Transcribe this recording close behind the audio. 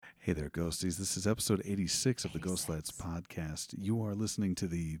Hey there, ghosties. This is episode 86 of the Ghost Lads podcast. You are listening to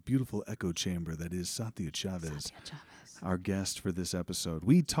the beautiful echo chamber that is Satya Chavez, our guest for this episode.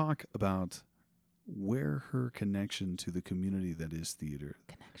 We talk about where her connection to the community that is theater.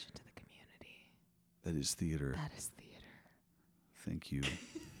 Connection to the community. That is theater. That is theater. Thank you.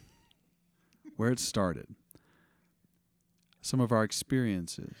 Where it started. Some of our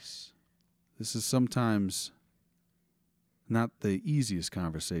experiences. This is sometimes not the easiest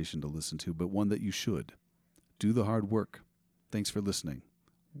conversation to listen to, but one that you should. Do the hard work. Thanks for listening.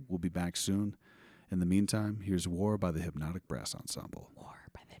 We'll be back soon. In the meantime, here's War by the Hypnotic Brass Ensemble. War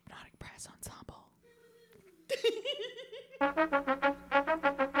by the Hypnotic Brass Ensemble.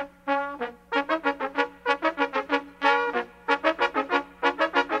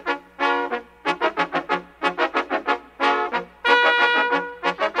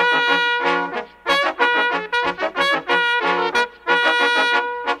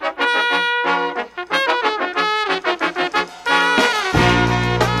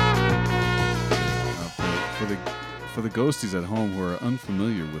 For the ghosties at home who are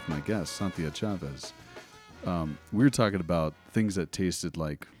unfamiliar with my guest, Satya Chavez, we were talking about things that tasted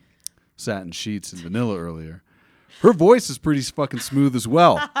like satin sheets and vanilla earlier. Her voice is pretty fucking smooth as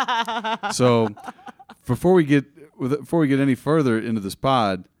well. So before we get any further into this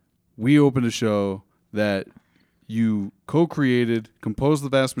pod, we opened a show that you co-created, composed the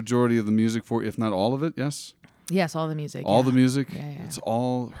vast majority of the music for, if not all of it. Yes. Yes, all the music. All the music. Yeah. It's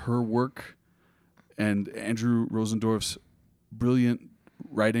all her work. And Andrew Rosendorf's brilliant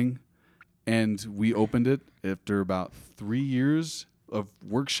writing, and we opened it after about 3 years of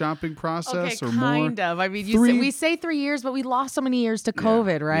workshopping process or more. Kind of. I mean, we say 3 years, but we lost so many years to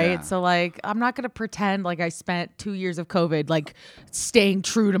COVID, right? Yeah. So, like, I'm not going to pretend like I spent 2 years of COVID, like, staying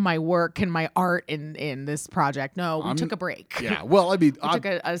true to my work and my art in this project. No, we took a break. Yeah, well, I mean... we took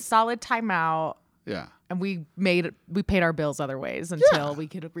a solid timeout. Yeah. And we paid our bills other ways until we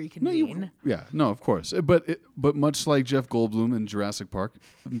could reconvene. No, of course. But much like Jeff Goldblum in Jurassic Park,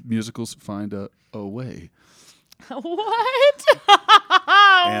 musicals find a way. What?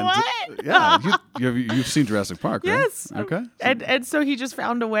 And, what? Yeah, you've seen Jurassic Park, right? Yes. Okay. And so he just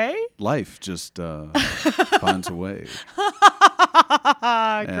found a way? Life just finds a way.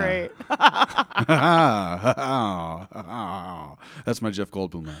 Great. That's my Jeff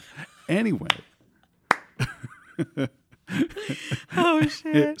Goldblum laugh. Anyway. Oh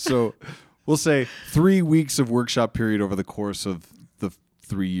shit. So we'll say 3 weeks of workshop period over the course of the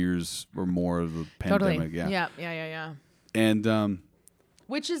 3 years or more of the pandemic. Totally. Yeah. And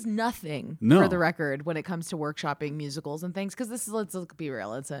which is nothing No. for the record when it comes to workshopping musicals and things, because this is, let's be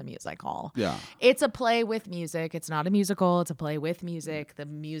real, it's a musical. Yeah. It's a play with music. It's not a musical. It's a play with music. The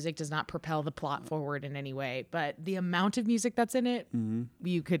music does not propel the plot forward in any way, but the amount of music that's in it,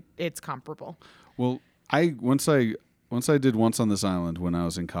 it's comparable. Well, once I did Once on This Island when I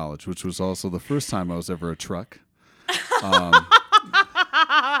was in college, which was also the first time I was ever a truck.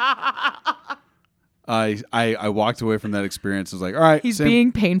 I walked away from that experience. I was like, all right. He's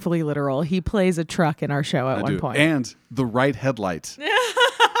being painfully literal. He plays a truck in our show at one point. And the right headlight.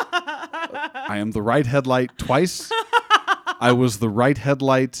 I am the right headlight twice. I was the right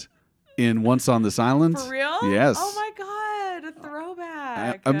headlight in Once on This Island. For real? Yes. Oh my God. A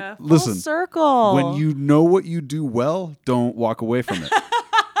throwback. Listen, full circle. When you know what you do well, don't walk away from it.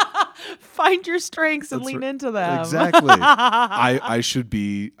 Find your strengths and lean into them. Exactly. I should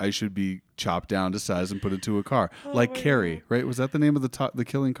be chopped down to size and put into a car. Like Carrie, right? Was that the name of the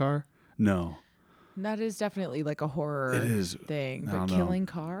killing car? No. That is definitely like a horror thing. But killing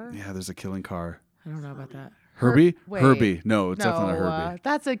car? Yeah, there's a killing car. I don't know about that. Herbie? Wait. Herbie. No, it's definitely not Herbie.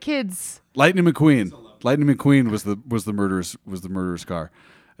 That's a kid's. Lightning McQueen. Lightning McQueen was the murderer's car.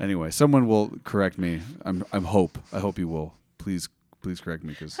 Anyway, someone will correct me. I hope you will. Please correct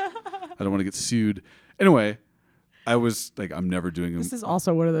me, because I don't want to get sued. Anyway, I was like, I'm never doing This is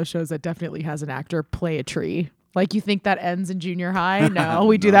also one of those shows that definitely has an actor play a tree. Like, you think that ends in junior high? No,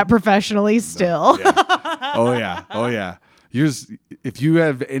 we do that professionally still. Yeah. Oh yeah. If you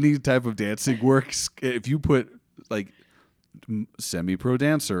have any type of dancing work, if you put like semi-pro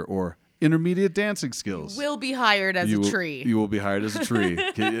dancer or intermediate dancing skills, Will be hired as a tree. You will be hired as a tree.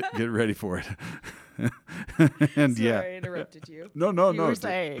 Get ready for it. And Sorry, yeah, I interrupted you. No. You were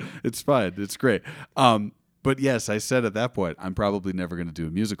saying. It's fine. It's great. But yes, I said at that point, I'm probably never going to do a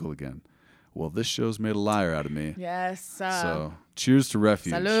musical again. Well, this show's made a liar out of me. Yes. So cheers to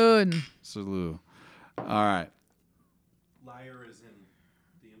refuge. Salud. All right. Liar is in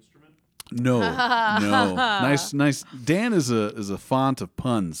the instrument? No. Nice. Dan is a font of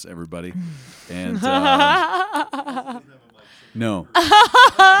puns, everybody. And No.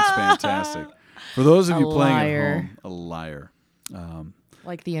 It's fantastic. For those of A you playing liar. at home, a liar.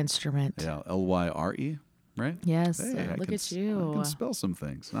 Like the instrument. Yeah, Lyre, right? Yes. Hey, I look can at I you. can spell some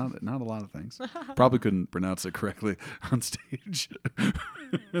things, not a lot of things. Probably couldn't pronounce it correctly on stage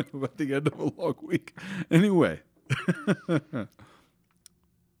at the end of a long week. Anyway,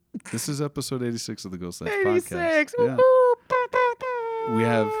 this is episode 86 of the Ghost Lights 86. podcast. Yeah. Woo-hoo.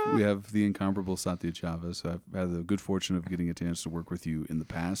 We have the incomparable Satya Chavez. I've had the good fortune of getting a chance to work with you in the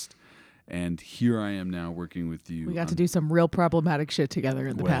past, and here I am now working with you. We got to do some real problematic shit together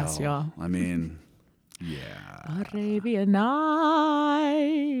in the past, y'all. I mean, yeah. Arabian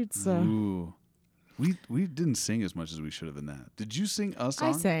Nights. Ooh. We didn't sing as much as we should have in that. Did you sing a song?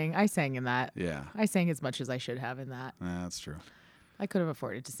 I sang in that. Yeah. I sang as much as I should have in that. That's true. I could have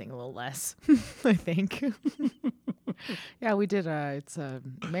afforded to sing a little less, I think. Yeah, we did. It's a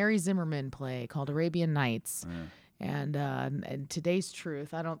Mary Zimmerman play called Arabian Nights. Yeah. And Today's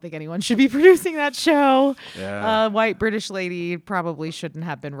Truth. I don't think anyone should be producing that show. Yeah. White British lady probably shouldn't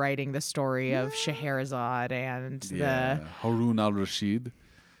have been writing the story of Scheherazade and Harun al-Rashid.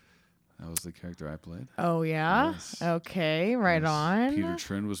 That was the character I played. Oh, yeah? Yes. Okay, right Yes. on. Peter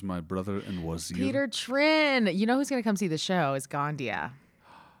Trin was my brother and wazir. Peter Trin. You know who's going to come see the show is Gandia.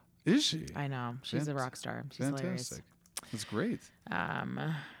 Is she? I know. She's a rock star. She's Fantastic. That's great.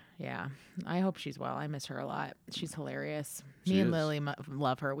 hilarious. Yeah. I hope she's well. I miss her a lot. She's hilarious. She Me and is. Lily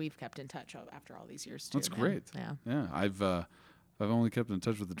love her. We've kept in touch after all these years, too. That's man. great. Yeah. Yeah. I've only kept in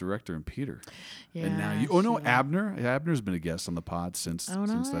touch with the director and Peter. Yeah. And now you. Oh no, she- Abner. Abner's been a guest on the pod since Oh,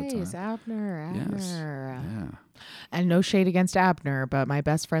 since nice. that time. Abner. Yes. Yeah. And no shade against Abner, but my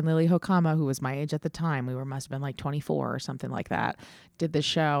best friend Lily Hokama, who was my age at the time, must have been like 24 or something like that, did the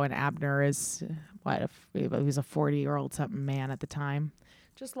show. And Abner is he was a 40-year-old something man at the time.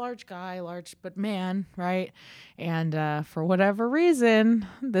 Just large guy, large but man, right? And for whatever reason,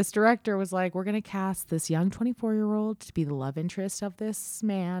 this director was like, we're going to cast this young 24-year-old to be the love interest of this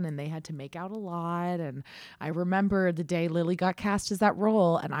man. And they had to make out a lot. And I remember the day Lily got cast as that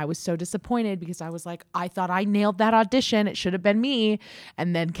role. And I was so disappointed because I was like, I thought I nailed that audition. It should have been me.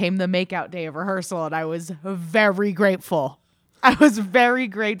 And then came the makeout day of rehearsal. And I was very grateful. I was very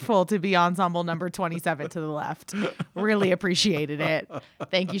grateful to be ensemble number 27 to the left. Really appreciated it.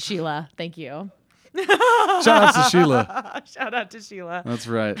 Thank you, Sheila. Thank you. Shout out to Sheila. Shout out to Sheila. That's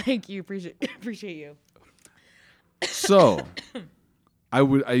right. Thank you. Appreciate you. So, I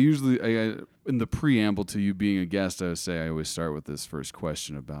usually in the preamble to you being a guest, I would say I always start with this first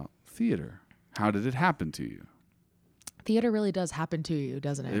question about theater. How did it happen to you? Theater really does happen to you,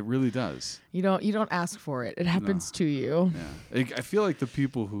 doesn't it? It really does. You don't ask for it. It happens to you. Yeah. I feel like the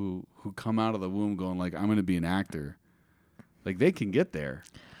people who come out of the womb going like, I'm going to be an actor, like they can get there.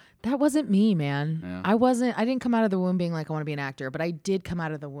 That wasn't me, man. Yeah. I didn't come out of the womb being like, I want to be an actor, but I did come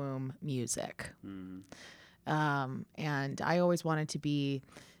out of the womb music. And I always wanted to be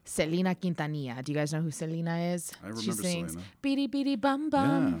Selena Quintanilla. Do you guys know who Selena is? I remember She sings, Selena. Beady beady bum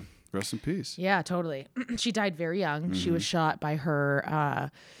bum. Yeah. Rest in peace. Yeah, totally. She died very young. She was shot by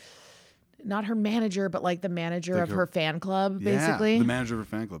her, not her manager, but like the manager Like of her- her fan club, Yeah, basically. the manager of her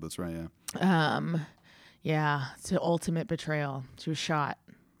fan club. That's right. Yeah. Yeah, it's the ultimate betrayal. She was shot,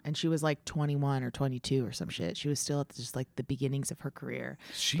 and she was like 21 or 22 or some shit. She was still at just like the beginnings of her career.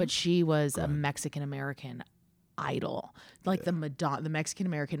 But she was a Mexican American idol, like the Mexican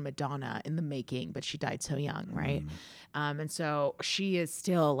American Madonna in the making. But she died so young, right? And so she is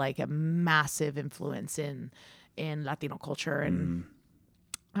still like a massive influence in Latino culture, and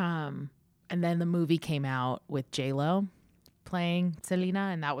then the movie came out with J-Lo playing Selena,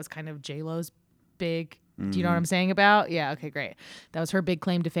 and that was kind of J-Lo's big. Do you know what I'm saying about? Yeah. Okay, great. That was her big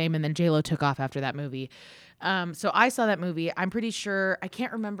claim to fame. And then J-Lo took off after that movie. So I saw that movie. I'm pretty sure, I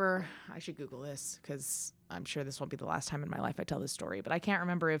can't remember. I should Google this because I'm sure this won't be the last time in my life I tell this story. But I can't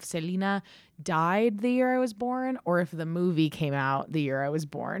remember if Selena died the year I was born or if the movie came out the year I was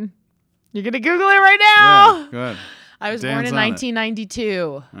born. You're going to Google it right now. Yeah, go ahead. I was Dan's born in on it.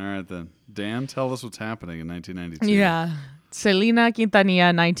 1992. All right, then. Dan, tell us what's happening in 1992. Yeah. Selena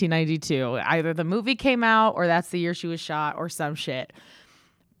Quintanilla, 1992. Either the movie came out or that's the year she was shot or some shit.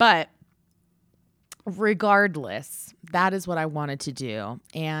 But regardless, that is what I wanted to do.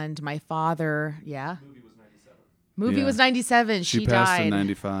 And my father, Movie Yeah. was 97. She passed died in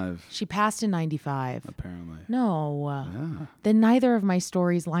 95, She passed in 95. apparently. No. Yeah. Then neither of my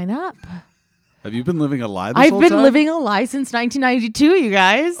stories line up. Have you been living a lie this I've whole been time? living a lie since 1992, you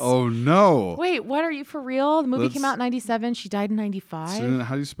guys. Oh, no. Wait, what are you for real? The movie Let's- came out in 97. She died in 95. So,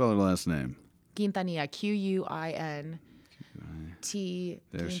 how do you spell her last name? Quintanilla, Quinta.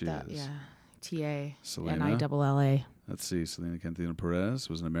 There she is. Yeah, T-A-N-I-L-L-A. Let's see. Selena Quintanilla Perez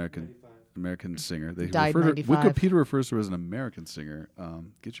was an American singer. They Died refer to 95. Wikipedia refers to her as an American singer.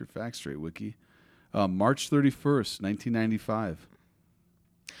 Get your facts straight, Wiki. March 31st, 1995.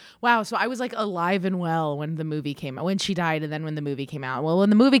 Wow, so I was like alive and well when the movie came out, when she died, and then when the movie came out. Well, when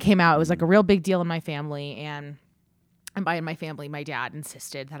the movie came out, it was like a real big deal in my family, and by my family, my dad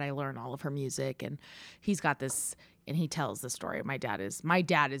insisted that I learn all of her music, and he's got this, and he tells the story. My dad is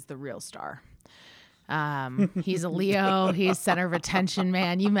the real star. He's a Leo. He's center of attention,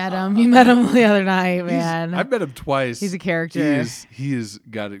 man. You met him the other night, man. I've met him twice. He's a character. He's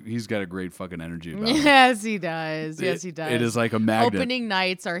got a great fucking energy about him. Yes, he does. Yes, he does. It is like a magnet. Opening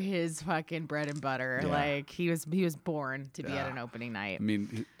nights are his fucking bread and butter. Yeah. Like he was born to be at an opening night. I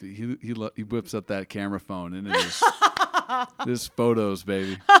mean, he whips up that camera phone and it is his photos,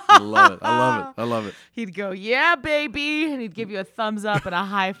 baby. I love it. He'd go, "Yeah, baby," and he'd give you a thumbs up and a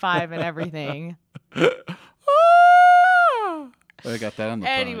high five and everything. I got that on the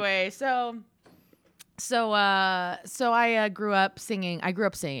Anyway, so I grew up singing.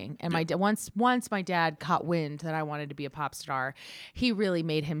 And my once my dad caught wind that I wanted to be a pop star, he really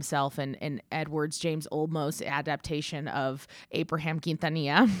made himself an Edwards James Olmos adaptation of Abraham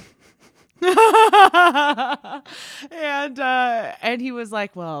Quintanilla. and he was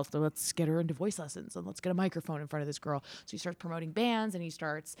like, well, so let's get her into voice lessons and let's get a microphone in front of this girl. So he starts promoting bands and he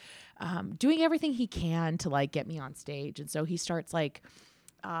starts doing everything he can to like get me on stage. And so he starts like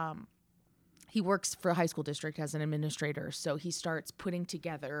he works for a high school district as an administrator. So he starts putting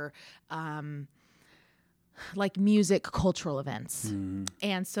together like music cultural events.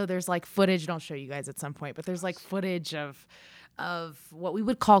 And so there's like footage, and I'll show you guys at some point, but there's like footage of what we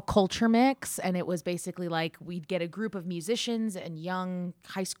would call culture mix. And it was basically like we'd get a group of musicians and young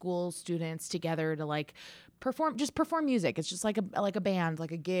high school students together to like perform music. It's just like a band,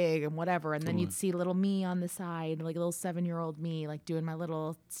 like a gig and whatever. And then you'd see little me on the side, like a little 7-year-old me, like doing my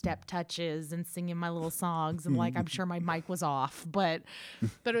little step touches and singing my little songs. And like, I'm sure my mic was off, but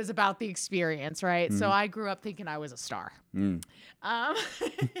it was about the experience. Right. So I grew up thinking I was a star. Says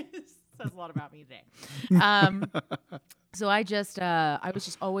a lot about me today. So I was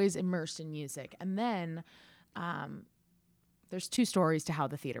just always immersed in music. And then there's two stories to how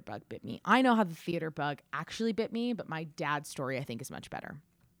the theater bug bit me. I know how the theater bug actually bit me, but my dad's story I think is much better.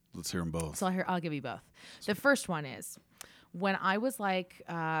 Let's hear them both. So I'll give you both. The first one is when I was like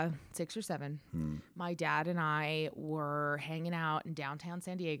 6 or 7, my dad and I were hanging out in downtown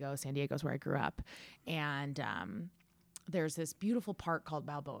San Diego. San Diego's where I grew up. And there's this beautiful park called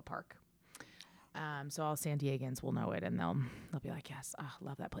Balboa Park. So all San Diegans will know it, and they'll be like, yes,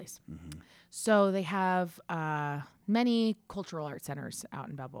 love that place. So they have many cultural art centers out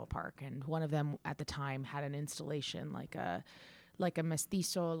in Balboa Park, and one of them at the time had an installation like a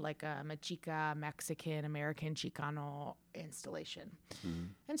mestizo, like a Mexica, Mexican, American, Chicano installation.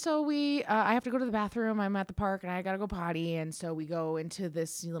 And so I have to go to the bathroom. I'm at the park, and I got to go potty, and so we go into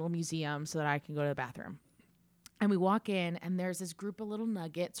this little museum so that I can go to the bathroom. And we walk in, and there's this group of little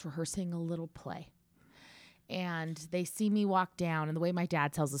nuggets rehearsing a little play. And they see me walk down, and the way my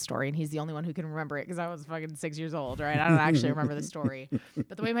dad tells the story, and he's the only one who can remember it because I was fucking 6 years old, right? I don't actually remember the story.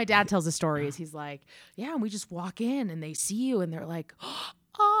 But the way my dad tells the story is he's like, yeah, and we just walk in, and they see you, and they're like,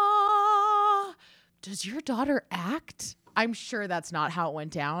 does your daughter act? I'm sure that's not how it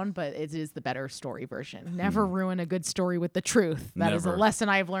went down, but it is the better story version. Never ruin a good story with the truth. That is a lesson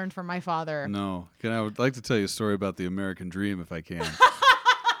I've learned from my father. No. I would like to tell you a story about the American dream if I can.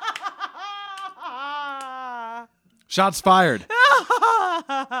 Shots fired.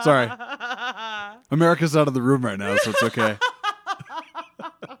 Sorry. America's out of the room right now, so it's okay.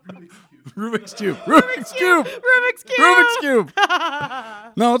 Rubik's Cube. Rubik's Cube. Rubik's Cube. Rubik's Cube.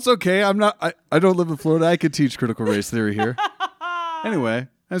 No, it's okay. I don't live in Florida. I could teach critical race theory here. Anyway,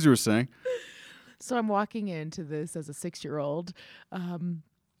 as you were saying. So I'm walking into this as a 6-year-old,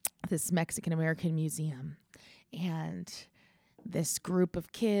 this Mexican-American museum. And this group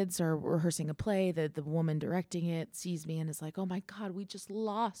of kids are rehearsing a play. The woman directing it sees me and is like, oh my God, we just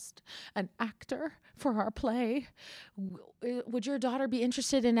lost an actor for our play. Would your daughter be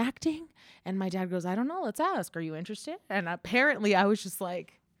interested in acting? And my dad goes, I don't know. Let's ask. Are you interested? And apparently I was just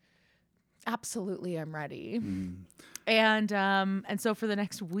like, absolutely, I'm ready. And so for the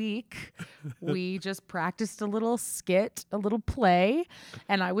next week, we just practiced a little skit, a little play,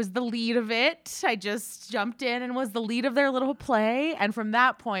 and I was the lead of it. I just jumped in and was the lead of their little play. And from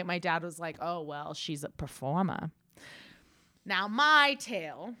that point, my dad was like, oh, well, she's a performer. Now my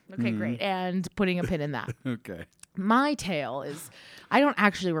tale, okay, great, and putting a pin in that. Okay. My tale is, I don't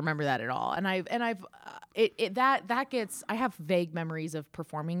actually remember that at all, and I have vague memories of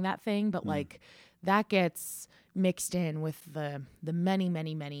performing that thing, but like that gets mixed in with the many,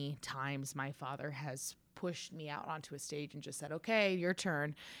 many, many times my father has pushed me out onto a stage and just said, okay, your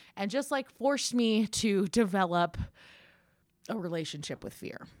turn. And just like forced me to develop a relationship with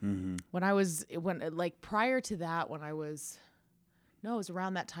fear. Prior to that, it was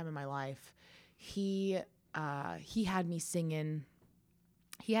around that time in my life, he had me singing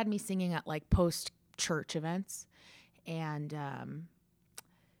at like post church events. And,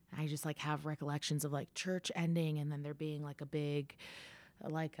 I just like have recollections of like church ending and then there being like a big,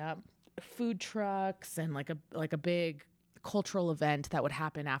 food trucks and like a big cultural event that would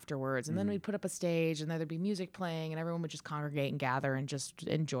happen afterwards. And then we'd put up a stage and then there'd be music playing and everyone would just congregate and gather and just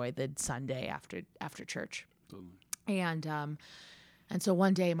enjoy the Sunday after church. Totally. And so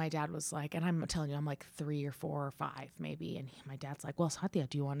one day my dad was like, and I'm telling you, I'm like 3 or 4 or 5 maybe. And my dad's like, well, Satya,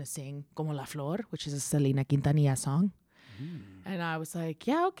 do you want to sing Como la Flor, which is a Selena Quintanilla song? And I was like,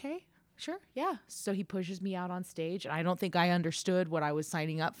 yeah, okay, sure, yeah. So he pushes me out on stage, and I don't think I understood what I was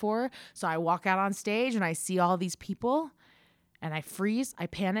signing up for. So I walk out on stage, and I see all these people, and I freeze, I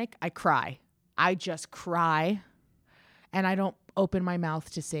panic, I cry. I just cry, and I don't open my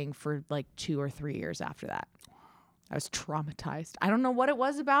mouth to sing for like 2 or 3 years after that. I was traumatized. I don't know what it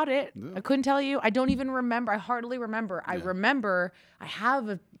was about it. Yeah. I couldn't tell you. I don't even remember. I hardly remember. Yeah. I remember I have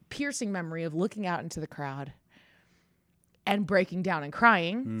a piercing memory of looking out into the crowd and breaking down and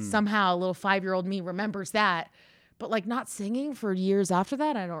crying. Somehow a little 5-year-old me remembers that, but like not singing for years after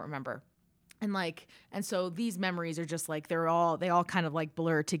that, I don't remember. And so these memories are just like, they all kind of like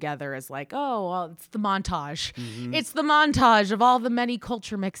blur together as like, oh, well, it's the montage. Mm-hmm. It's the montage of all the many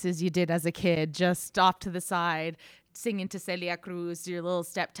culture mixes you did as a kid, just off to the side, singing to Celia Cruz, your little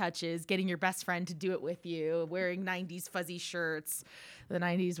step touches, getting your best friend to do it with you, wearing 90s fuzzy shirts. The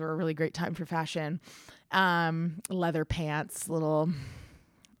 90s were a really great time for fashion. Leather pants,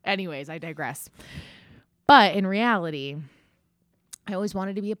 anyways, I digress. But in reality, I always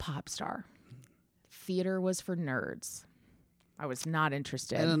wanted to be a pop star. Theater was for nerds. I was not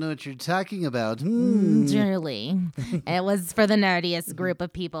interested. I don't know what you're talking about. Truly. It was for the nerdiest group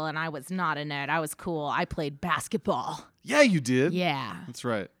of people, and I was not a nerd. I was cool. I played basketball. Yeah, you did. Yeah. That's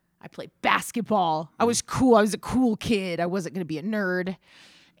right. I played basketball. I was cool. I was a cool kid. I wasn't going to be a nerd.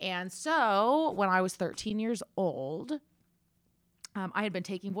 And so when I was 13 years old, I had been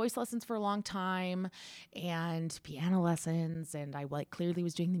taking voice lessons for a long time and piano lessons, and I clearly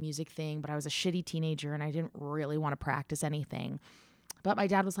was doing the music thing, but I was a shitty teenager and I didn't really want to practice anything. But my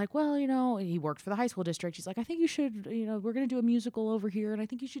dad was like, well, he worked for the high school district. He's like, I think you should, we're going to do a musical over here, and I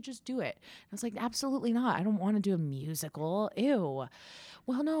think you should just do it. And I was like, absolutely not. I don't want to do a musical. Ew.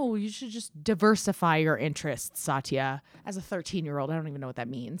 Well, no, you should just diversify your interests, Satya. As a 13-year-old, I don't even know what that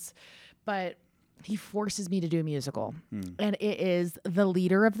means. But he forces me to do a musical. And it is The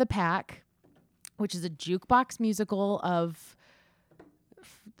Leader of the Pack, which is a jukebox musical of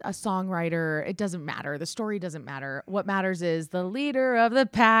a songwriter. It doesn't matter. The story doesn't matter. What matters is the leader of the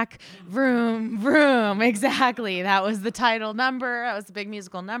pack. Vroom, vroom. Exactly. That was the title number. That was the big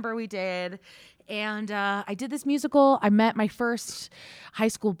musical number we did. And I did this musical. I met my first high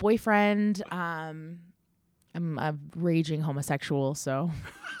school boyfriend. I'm a raging homosexual, so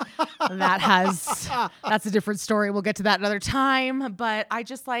that's a different story. We'll get to that another time. But I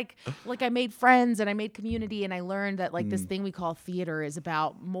just like I made friends and I made community, and I learned that this thing we call theater is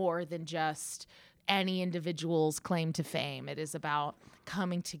about more than just any individual's claim to fame. It is about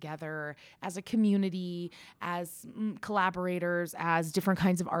coming together as a community, as collaborators, as different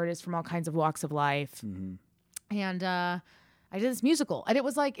kinds of artists from all kinds of walks of life. Mm-hmm. And I did this musical, and it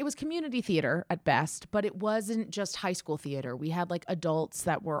was community theater at best, but it wasn't just high school theater. We had adults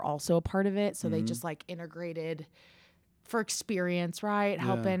that were also a part of it. So they just integrated for experience, right? Yeah.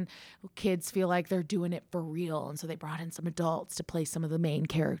 Helping kids feel like they're doing it for real. And so they brought in some adults to play some of the main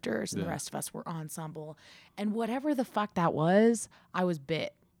characters, and the rest of us were ensemble. And whatever the fuck that was, I was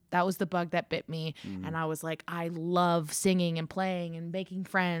bit. That was the bug that bit me. And I was like, I love singing and playing and making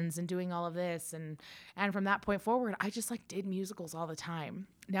friends and doing all of this. And from that point forward, I just did musicals all the time.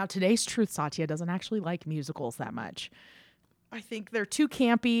 Now, today's truth, Satya doesn't actually like musicals that much. I think they're too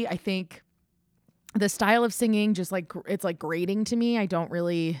campy. I think the style of singing just it's grating to me. I don't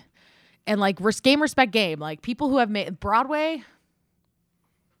really, and game, respect, game. People who have made Broadway,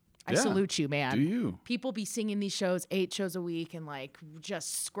 I salute you, man. Do you? People be singing these shows, 8 shows a week, and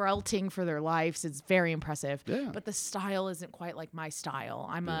just skrelting for their lives. It's very impressive. Yeah. But the style isn't quite like my style.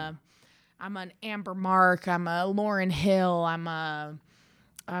 I'm an Amber Mark. I'm a Lauryn Hill. I'm a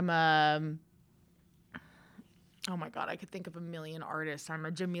oh my God, I could think of a million artists. I'm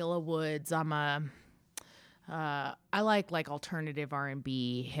a Jamila Woods. I like alternative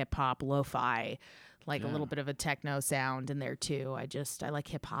R&B, hip hop, lo-fi. like a Yeah. little bit of a techno sound in there too. I like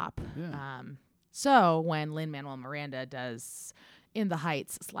hip hop. Yeah. So when Lin-Manuel Miranda does In the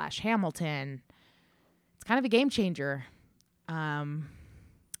Heights / Hamilton, it's kind of a game changer. And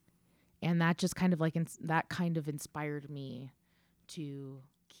that just kind of like that kind of inspired me to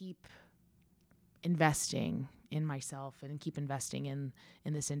keep investing in myself and keep investing in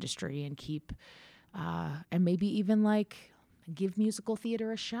this industry and keep and maybe even like give musical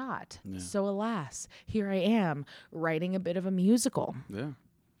theater a shot. Yeah. So alas, here I am writing a bit of a musical. Yeah.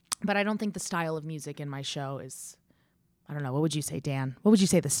 But I don't think the style of music in my show is, I don't know, what would you say, Dan? What would you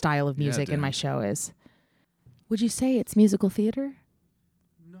say the style of music in Dan. my show is? Would you say it's musical theater?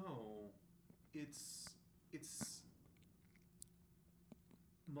 No, it's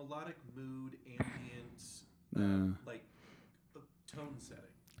melodic mood, ambient, like tone setting.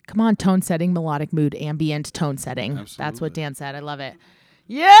 Come on, tone setting, melodic mood, ambient tone setting. That's what Absolutely. Dan said. I love it.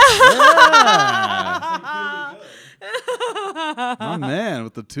 Yeah. Yeah. My man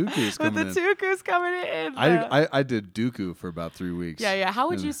with the tukus With coming the in. tukus coming in. I did Dooku for about 3 weeks. Yeah. How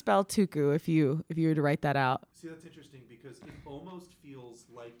would Yeah. you spell tuku if you were to write that out? See, that's interesting because it almost feels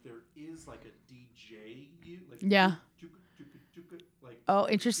like there is like a DJ. Like Yeah. Like Oh,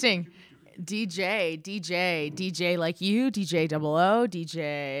 interesting. DJ like you, DJ double O,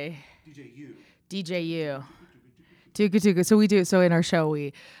 DJ DJU. Tuku. So we do. So in our show,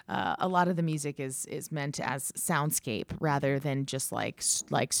 we a lot of the music is meant as soundscape rather than just like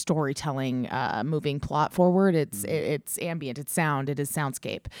storytelling, moving plot forward. It's ambient. It's sound. It is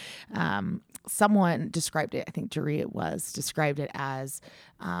soundscape. Someone described it. I think Jerry described it as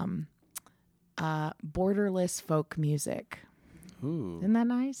borderless folk music. Ooh. Isn't that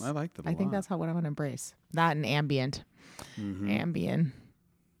nice? I like that a I think lot. that's what I want to embrace. That and ambient. Mhm. Ambient.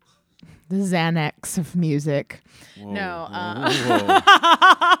 The Xanax of music. Whoa, No, whoa.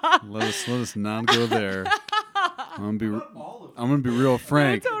 Let us not go there. I'm gonna be real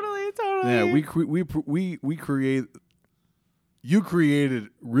frank. Totally. Yeah, we create. You created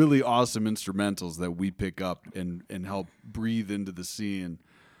really awesome instrumentals that we pick up and help breathe into the scene.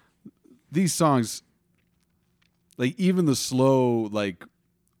 These songs, like even the slow, like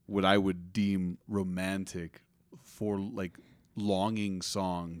what I would deem romantic, for like longing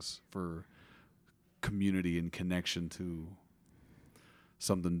songs for community and connection to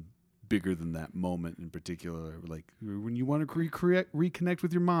something bigger than that moment in particular. Like when you want to reconnect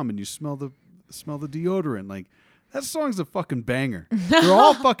with your mom and you smell the deodorant, like that song's a fucking banger. They're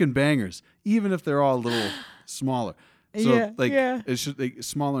all fucking bangers, even if they're all a little smaller. So it should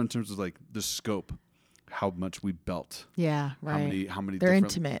smaller in terms of like the scope, how much we belt. Yeah, right. How many They're different-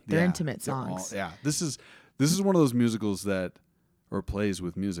 intimate. They're intimate they're all- songs. This is one of those musicals or plays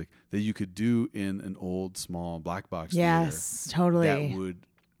with music that you could do in an old small black box Yes, theater totally. that would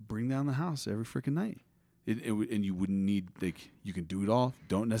bring down the house every freaking night. And you wouldn't need, like, you can do it all.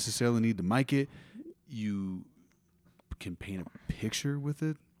 Don't necessarily need to mic it. You can paint a picture with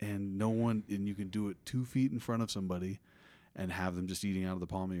it, and you can do it 2 feet in front of somebody and have them just eating out of the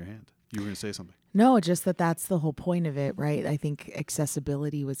palm of your hand. You were going to say something. No, just that's the whole point of it, right? I think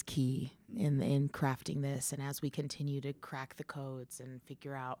accessibility was key in crafting this. And as we continue to crack the codes and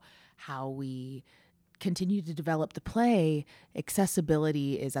figure out how we continue to develop the play,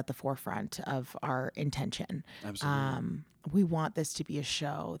 accessibility is at the forefront of our intention. Absolutely. We want this to be a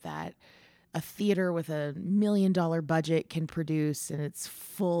show that a theater with $1 million budget can produce, and it's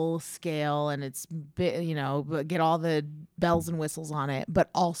full scale, and it's get all the bells and whistles on it. But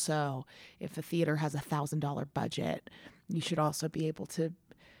also, if a theater has $1,000 budget, you should also be able to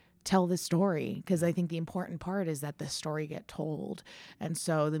tell the story, because I think the important part is that the story get told. And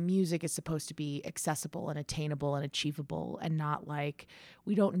so the music is supposed to be accessible and attainable and achievable, and not like,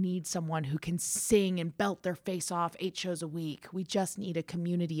 we don't need someone who can sing and belt their face off 8 shows a week. We just need a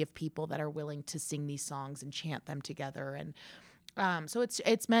community of people that are willing to sing these songs and chant them together. And so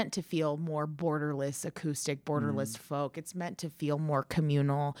it's meant to feel more borderless acoustic, borderless folk. It's meant to feel more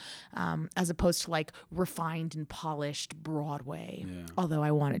communal, as opposed to like refined and polished Broadway. Yeah. Although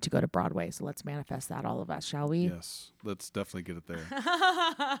I want it to go to Broadway, so let's manifest that, all of us, shall we? Yes, let's definitely get it there.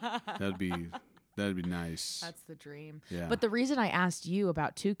 That'd be nice. That's the dream. Yeah. But the reason I asked you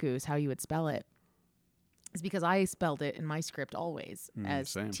about Tuku, is how you would spell it, is because I spelled it in my script always as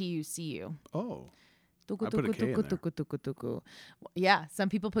same. Tucu. Oh. Tuku, I put a tuku, K in tuku, there. tuku, tuku, tuku. Yeah, some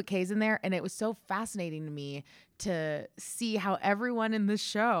people put K's in there, and it was so fascinating to me to see how everyone in this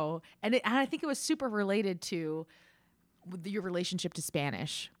show, and I think it was super related to your relationship to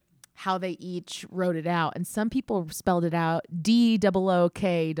Spanish, how they each wrote it out. And some people spelled it out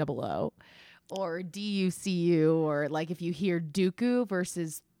DOOKOO, or ducu, or like if you hear duku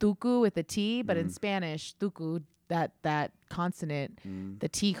versus tuku with a T, but in Spanish, tuku, that consonant, the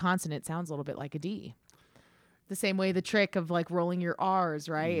T consonant sounds a little bit like a D. The same way the trick of like rolling your R's,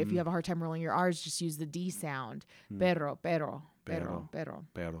 right? If you have a hard time rolling your R's, just use the D sound. Pero. Pero.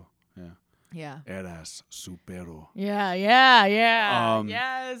 Yeah. Yeah. Eras su perro. Yeah.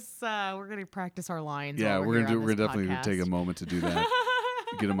 Yes. We're gonna practice our lines. Yeah, while we're here gonna on this definitely podcast. take a moment to do that.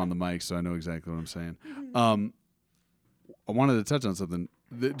 Get him on the mic so I know exactly what I'm saying. I wanted to touch on something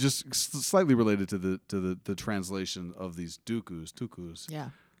that just slightly related to the translation of these tukus. Yeah.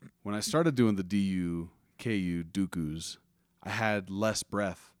 When I started doing the DUKU dukus, I had less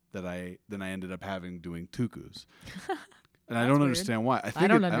breath than I ended up having doing tukus. And I don't weird. understand why. I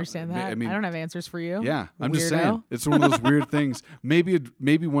don't understand that. I mean, I don't have answers for you. Yeah, I'm just Weirdo. saying it's one of those weird things. Maybe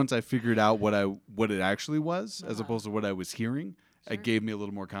once I figured out what it actually was, as opposed to what I was hearing, it gave me a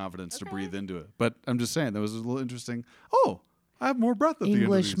little more confidence to breathe into it. But I'm just saying that was a little interesting. Oh, I have more breath at the end of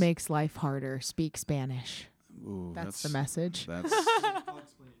English these. makes life harder. Speak Spanish. Ooh, That's the message. That's I'll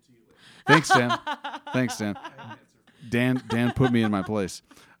explain it to you later. thanks, Dan. Thanks, Dan. I have an answer for you. Dan put me in my place.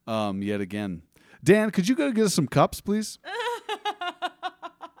 Yet again. Dan, could you go get us some cups, please?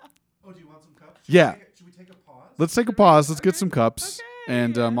 Oh, do you want some cups? Yeah. Should we take a pause? Let's take a pause. Let's get some cups. Okay.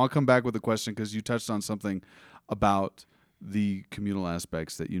 And I'll come back with a question because you touched on something about the communal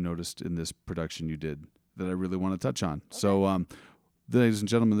aspects that you noticed in this production you did that I really want to touch on. Okay. So, ladies and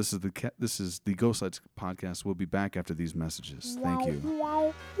gentlemen, this is the Ghost Lights podcast. We'll be back after these messages. Thank you.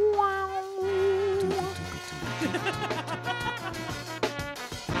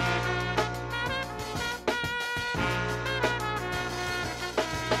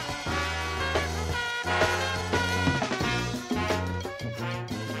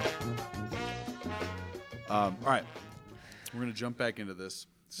 All right, we're gonna jump back into this.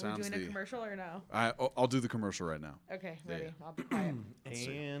 Are we doing a commercial or no? I'll do the commercial right now. Okay, ready. Yeah. I'll be quiet.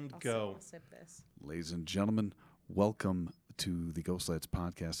 And I'll go. sip this. Ladies and gentlemen, welcome to the Ghost Lights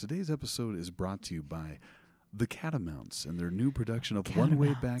podcast. Today's episode is brought to you by the Catamounts and their new production of One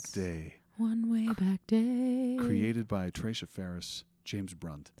Way Back Day. One Way Back Day. Created by Tracia Ferris, James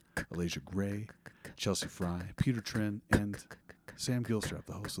Brunt, Alasia Gray, Chelsea Fry, Peter Trin, and Sam Gilstrap,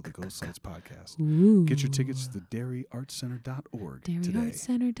 the host of the Ghost Lights podcast. Ooh. Get your tickets to dairyartcenter.org today.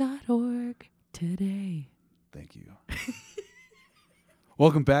 dairyartcenter.org today. Thank you.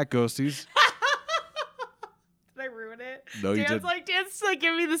 Welcome back, Ghosties. Did I ruin it? No, you didn't. Dan's like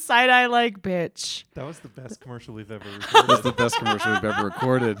give me the side eye like bitch. That was the best commercial we've ever That's recorded. the best commercial we've ever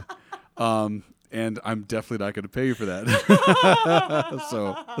recorded. And I'm definitely not going to pay you for that.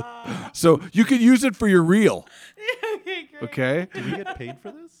 So you can use it for your reel. Okay, great. Okay? Do we get paid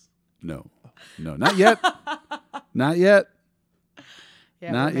for this? No, not yet. Not yet.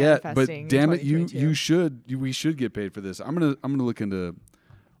 Yeah, Not we're yet. But manifesting damn it, we 2022. should get paid for this. I'm gonna look into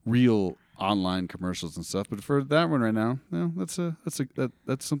real online commercials and stuff. But for that one right now, no, that's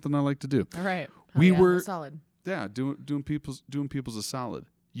something I like to do. All right. We were- that's solid. Yeah, doing people's a solid.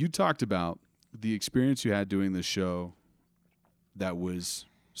 You talked about the experience you had doing this show that was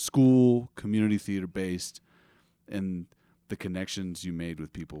school, community theater based, and the connections you made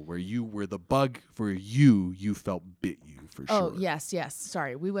with people where you were the bug for you felt bit you for sure. Oh, yes.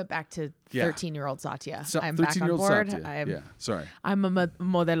 Sorry. We went back to Yeah. 13-year-old Satya. So, I'm back on 13-year-old board. Satya. Yeah, sorry. I'm a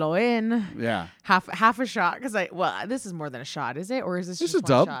modelo in. Yeah. Half a shot because this is more than a shot, is it? Or is this It's just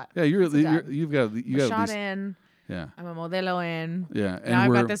a one dub. shot? Yeah, It's a dub. you've got A at shot least in. yeah. I'm a modelo in. Yeah, and Now I've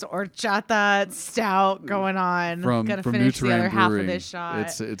we're got this horchata stout going on. from Gonna from finish the Nutram other half of Brewing. this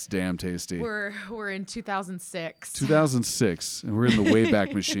shot. It's damn tasty. We're in 2006. 2006, and we're in the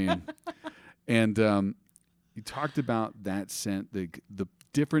Wayback Machine. And you talked about that scent, the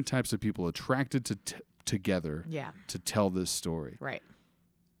different types of people attracted to together Yeah. to tell this story. Right.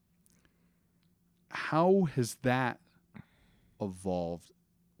 How has that evolved,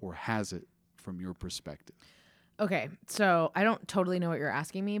 or has it, from your perspective? Okay, so I don't totally know what you're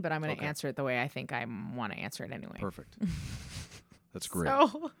asking me, but I'm going to Okay. answer it the way I think I want to answer it anyway. Perfect. That's great.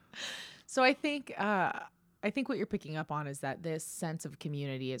 So I think what you're picking up on is that this sense of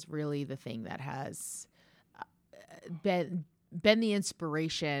community is really the thing that has been the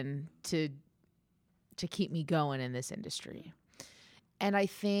inspiration to keep me going in this industry. And I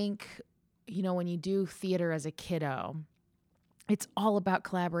think, when you do theater as a kiddo, it's all about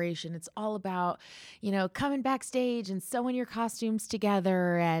collaboration. It's all about, coming backstage and sewing your costumes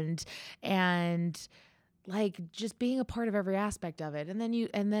together and like just being a part of every aspect of it. And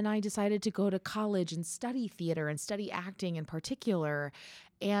then I decided to go to college and study theater and study acting in particular.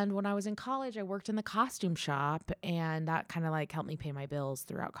 And when I was in college, I worked in the costume shop, and that kind of like helped me pay my bills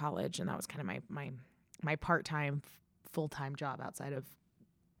throughout college. And that was kind of my part-time, full-time job outside of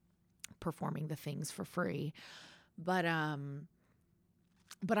performing the things for free. But I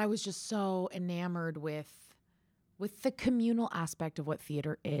was just so enamored with the communal aspect of what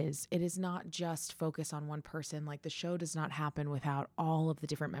theater is. It is not just focus on one person. Like, the show does not happen without all of the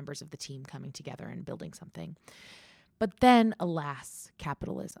different members of the team coming together and building something. But then, alas,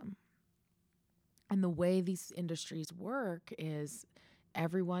 capitalism. And the way these industries work is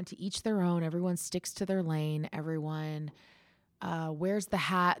everyone to each their own. Everyone sticks to their lane. Everyone wears the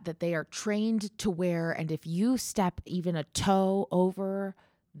hat that they are trained to wear. And if you step even a toe over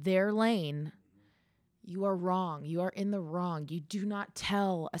their lane, you are wrong. You are in the wrong. You do not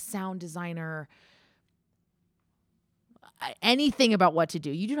tell a sound designer anything about what to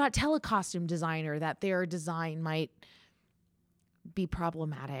do. You do not tell a costume designer that their design might be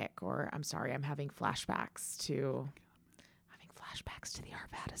problematic. Or, I'm sorry, I'm having flashbacks to the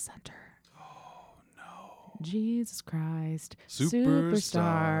Arvada Center. Oh, no. Jesus Christ.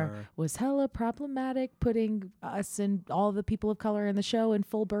 Superstar. Was hella problematic, putting us and all the people of color in the show in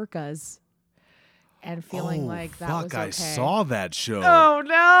full burqas. And feeling like that was okay. I saw that show. Oh, no.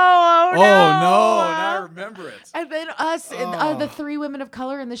 Oh, no. Now I remember it. And then us, the three women of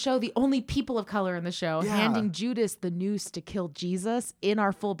color in the show, the only people of color in the show, handing Judas the noose to kill Jesus in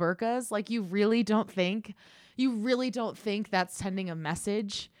our full burqas. Like, you really don't think that's sending a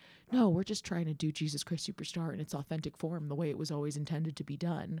message? No, we're just trying to do Jesus Christ Superstar in its authentic form, the way it was always intended to be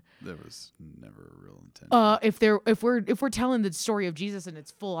done. There was never a real intention. If we're telling the story of Jesus in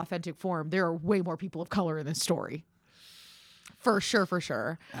its full authentic form, there are way more people of color in this story. For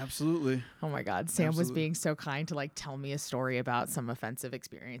sure. Absolutely. Oh my God. Sam was being so kind to like tell me a story about some offensive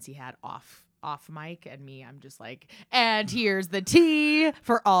experience he had off mic, and me, I'm just like, and here's the tea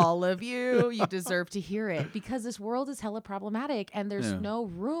for all of you. You deserve to hear it, because this world is hella problematic, and there's no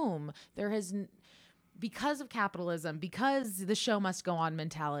room. Because of capitalism, because the show must go on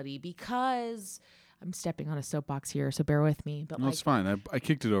mentality, because I'm stepping on a soapbox here, so bear with me. But no, it's fine. I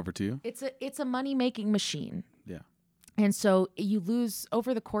kicked it over to you. It's a money-making machine. Yeah. And so you lose,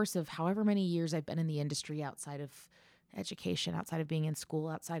 over the course of however many years I've been in the industry, outside of education, outside of being in school,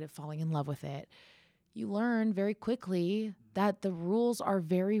 outside of falling in love with it, you learn very quickly that the rules are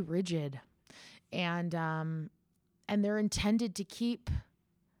very rigid, and they're intended to keep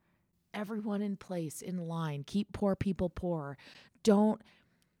everyone in place, in line, keep poor people poor.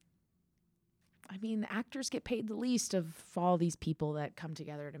 Actors get paid the least of all these people that come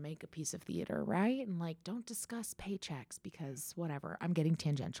together to make a piece of theater, right? And like, don't discuss paychecks, because whatever. I'm getting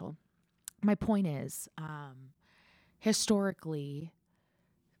tangential. My point is, historically,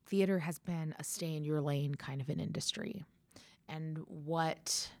 theater has been a stay in your lane kind of an industry. And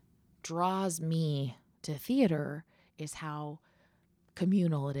what draws me to theater is how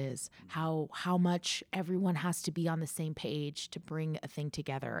communal it is, how much everyone has to be on the same page to bring a thing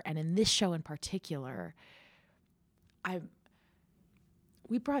together. And in this show in particular,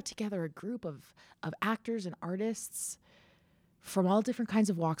 we brought together a group of actors and artists from all different kinds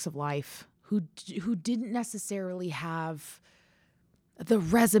of walks of life, who didn't necessarily have the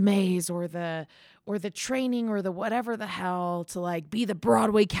resumes or the training or the whatever the hell to like be the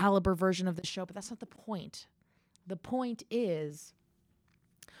Broadway caliber version of the show. But that's not the point. The point is,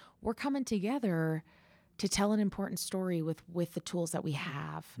 we're coming together to tell an important story with the tools that we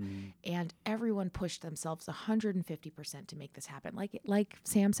have. And everyone pushed themselves 150% to make this happen. Like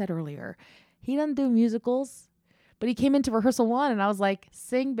Sam said earlier, he doesn't do musicals, but he came into rehearsal 1 and I was like,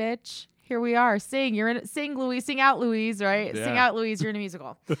 sing, bitch. Here we are. Sing. You're in it. Sing, Louise. Sing out, Louise. Right? Yeah. Sing out, Louise. You're in a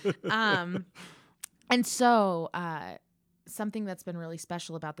musical. And so something that's been really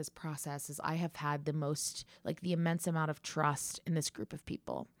special about this process is I have had the immense amount of trust in this group of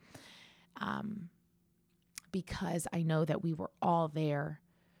people, because I know that we were all there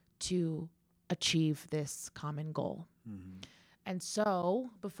to achieve this common goal. Mm-hmm. And so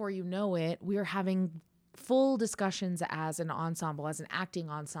before you know it, we're having full discussions as an ensemble, as an acting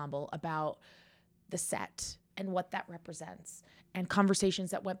ensemble, about the set and what that represents, and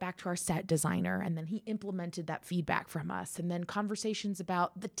conversations that went back to our set designer, and then he implemented that feedback from us, and then conversations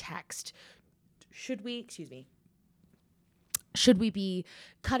about the text. Should we be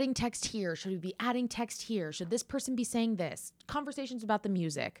cutting text here? Should we be adding text here? Should this person be saying this? Conversations about the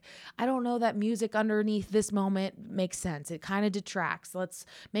music. I don't know that music underneath this moment makes sense. It kind of detracts. Let's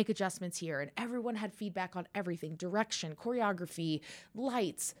make adjustments here. And everyone had feedback on everything: direction, choreography,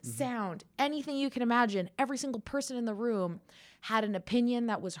 lights, sound, anything you can imagine. Every single person in the room had an opinion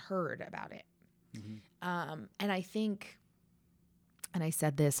that was heard about it. And I think, and I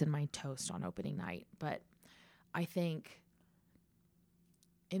said this in my toast on opening night, but I think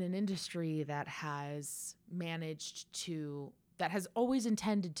in an industry that has always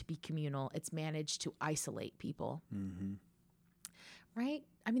intended to be communal, it's managed to isolate people. Right?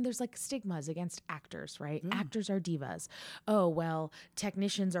 I mean, there's like stigmas against actors, right? Actors are divas. Oh, well,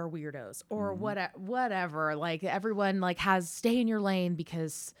 technicians are weirdos or whatever. Like everyone like has stay in your lane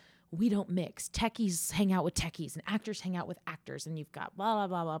because we don't mix. Techies hang out with techies and actors hang out with actors, and you've got blah, blah,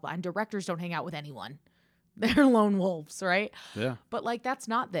 blah, blah, blah. And directors don't hang out with anyone. They're lone wolves, right? Yeah. But like, that's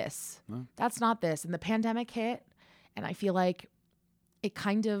not this. No. That's not this. And the pandemic hit, and I feel like it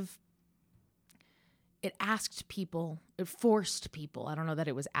asked people, it forced people. I don't know that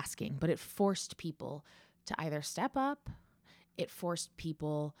it was asking, but it forced people to either step up. It forced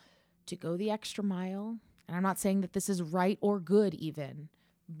people to go the extra mile. And I'm not saying that this is right or good even,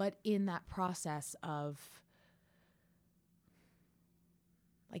 but in that process of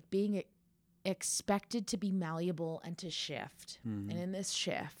like being expected to be malleable and to shift. And in this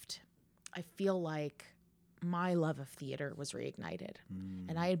shift, I feel like my love of theater was reignited.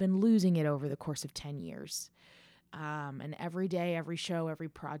 And I had been losing it over the course of 10 years. And every day, every show, every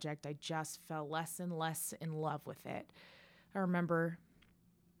project, I just fell less and less in love with it. I remember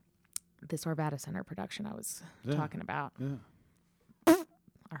this Arvada Center production I was talking about.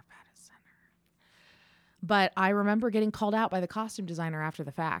 Arvada Center. But I remember getting called out by the costume designer after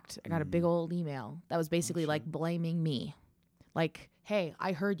the fact. I got a big old email that was basically like blaming me. Like, hey,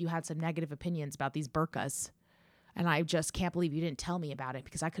 I heard you had some negative opinions about these burqas, and I just can't believe you didn't tell me about it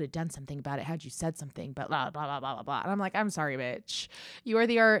because I could have done something about it had you said something, but blah, blah, blah, blah, blah, blah. And I'm like, I'm sorry, bitch. You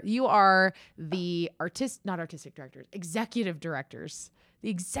are the executive directors, the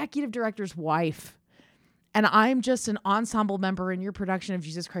executive director's wife. And I'm just an ensemble member in your production of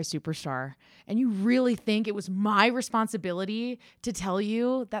Jesus Christ Superstar. And you really think it was my responsibility to tell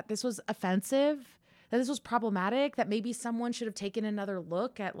you that this was offensive, that this was problematic, that maybe someone should have taken another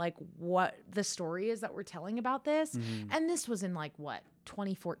look at like what the story is that we're telling about this? And this was in like what,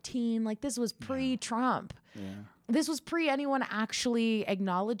 2014? Like this was pre-Trump. This was pre anyone actually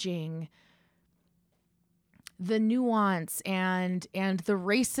acknowledging the nuance and the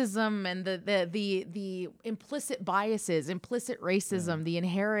racism and the implicit biases, implicit racism, the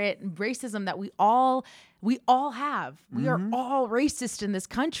inherent racism that we all have. We are all racist in this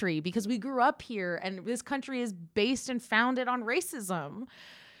country because we grew up here, and this country is based and founded on racism.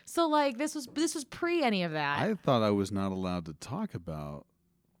 So like this was pre any of that. I thought I was not allowed to talk about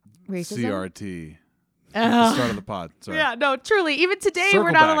Racism? CRT. The start of the pod. Sorry. Yeah, no, truly. Even today, Circle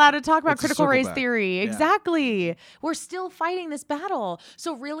we're not back. allowed to talk about It's a critical circle race back. theory. Yeah. Exactly. We're still fighting this battle.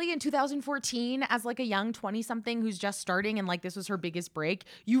 So really, in 2014, as like a young 20-something who's just starting and like this was her biggest break,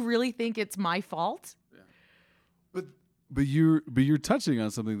 you really think it's my fault? But you're touching on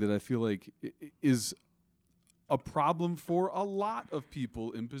something that I feel like is a problem for a lot of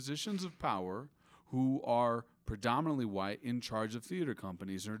people in positions of power who are predominantly white, in charge of theater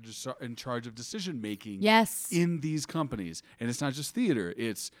companies or just in charge of decision making in these companies. And it's not just theater,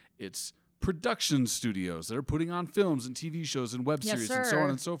 it's production studios that are putting on films and TV shows and web series and so on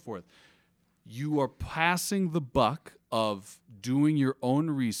and so forth. You are passing the buck of doing your own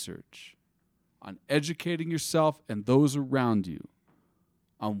research on educating yourself and those around you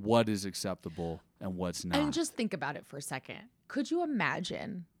on what is acceptable and what's not. And just think about it for a second. Could you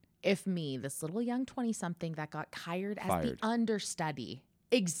imagine if me, this little young 20-something that got hired as the understudy,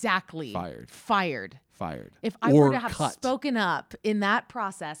 fired. If I were to have spoken up in that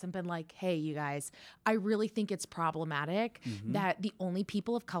process and been like, hey, you guys, I really think it's problematic that the only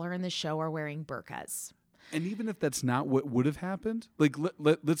people of color in this show are wearing burqas. And even if that's not what would have happened, like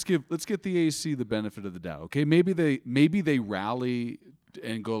let's get the AC the benefit of the doubt. Okay, maybe they rally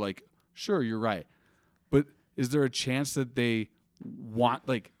and go like, sure, you're right, but is there a chance that they want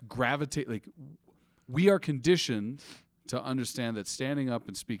gravitate? Like, we are conditioned to understand that standing up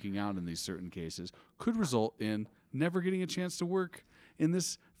and speaking out in these certain cases could result in never getting a chance to work in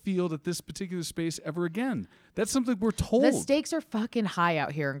this field at this particular space ever again. That's something we're told. The stakes are fucking high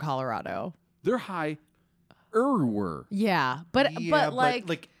out here in Colorado. They're high were. Yeah, but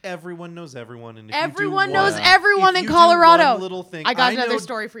like everyone knows everyone, and if everyone you do knows one- everyone if in you do Colorado. one little thing, I got know- another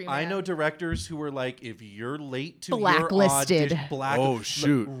story for you, I man. know directors who were like, if you're late to Blacklisted. your audition, Oh,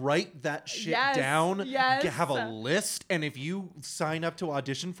 shoot. write that shit Yes, down. yes. Have a list, and if you sign up to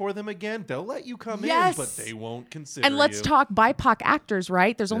audition for them again, they'll let you come Yes. in, but they won't consider And let's you. talk BIPOC actors,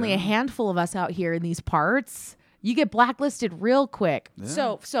 right? There's only a Yeah. handful of us out here in these parts. You get blacklisted real quick.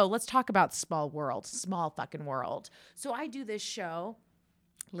 Yeah. So let's talk about small fucking world. So I do this show.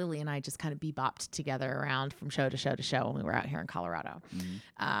 Lily and I just kind of bebopped together around from show to show to show when we were out here in Colorado.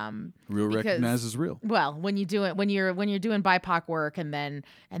 Real Because- recognizes real. Well, when you do it, when you're doing BIPOC work, and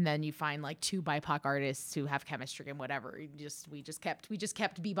then you find like two BIPOC artists who have chemistry and whatever, we just kept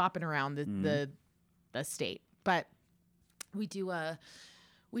bebopping around the state. But we do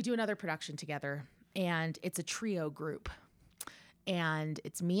another production together, and it's a trio group, and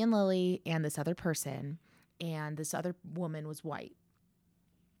it's me and Lily and this other person, and this other woman was white.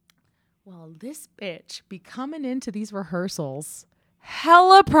 Well, this bitch be coming into these rehearsals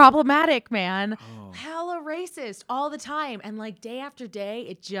hella problematic, man. Hella racist all the time. And like day after day,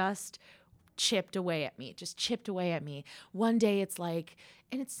 it just chipped away at me. It just chipped away at me. One day it's like,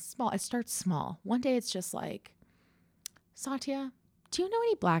 and it's small. It starts small. One day it's just like, Satya, do you know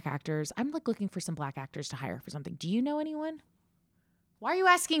any black actors? I'm like looking for some black actors to hire for something. Do you know anyone? Why are you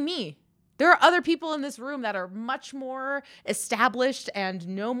asking me? There are other people in this room that are much more established and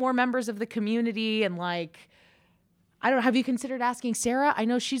know more members of the community. And like, I don't know, have you considered asking Sarah? I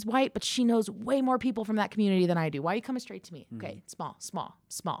know she's white, but she knows way more people from that community than I do. Why are you coming straight to me? Okay, small.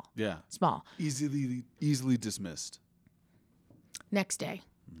 Yeah. Small. Easily dismissed. Next day.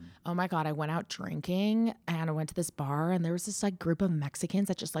 Oh my God, I went out drinking and I went to this bar, and there was this like group of Mexicans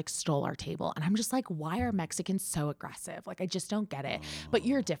that just like stole our table. And I'm just like, why are Mexicans so aggressive? Like, I just don't get it. But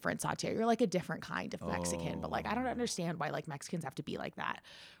you're different, Satya. You're like a different kind of Mexican. But like, I don't understand why like Mexicans have to be like that.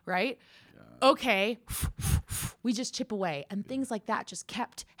 Right? Yeah. Okay. We just chip away. And things like that just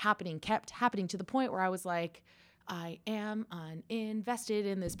kept happening to the point where I was like, I am uninvested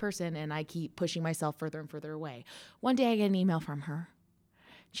in this person, and I keep pushing myself further and further away. One day I get an email from her.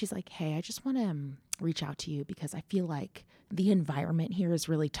 She's like, hey, I just want to reach out to you because I feel like the environment here is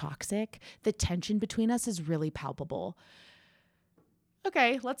really toxic. The tension between us is really palpable.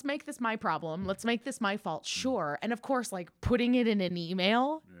 Okay, let's make this my problem. Let's make this my fault. Sure. And of course, like putting it in an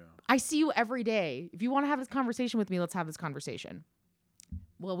email. Yeah. I see you every day. If you want to have this conversation with me, let's have this conversation.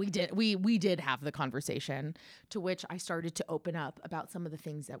 Well, we did have the conversation, to which I started to open up about some of the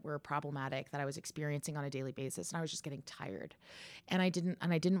things that were problematic that I was experiencing on a daily basis, and I was just getting tired. And I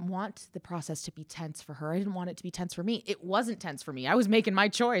didn't want the process to be tense for her. I didn't want it to be tense for me. It wasn't tense for me. I was making my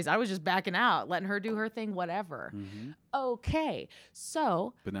choice. I was just backing out, letting her do her thing, whatever. Mm-hmm. Okay.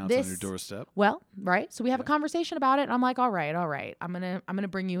 So, but now it's on your doorstep. Well, right? So we have a conversation about it, and I'm like, all right. I'm going to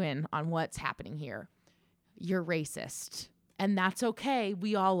bring you in on what's happening here. You're racist. And that's okay.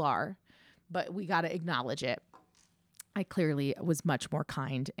 We all are. But we got to acknowledge it. I clearly was much more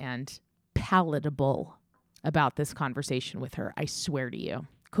kind and palatable about this conversation with her. I swear to you.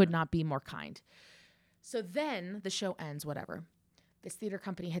 Could not be more kind. So then the show ends, whatever. This theater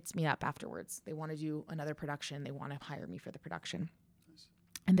company hits me up afterwards. They want to do another production. They want to hire me for the production. Nice.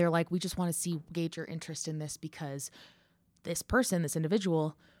 And they're like, we just want to gauge your interest in this because this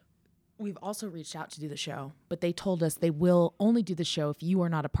individual, we've also reached out to do the show, but they told us they will only do the show if you are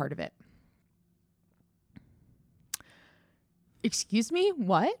not a part of it. Excuse me?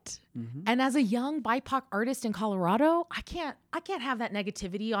 What? Mm-hmm. And as a young BIPOC artist in Colorado, I can't have that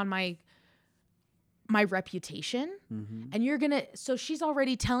negativity on my reputation. Mm-hmm. And so she's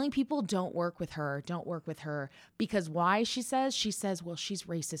already telling people, don't work with her. Because why? She says, well, she's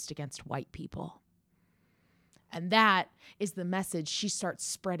racist against white people. And that is the message she starts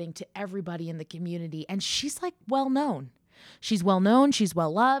spreading to everybody in the community. And she's like well known. She's well known. She's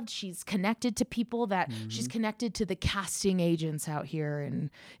well loved. She's connected to people that she's connected to the casting agents out here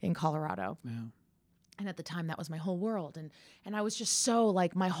in Colorado. Yeah. And at the time, that was my whole world. And I was just so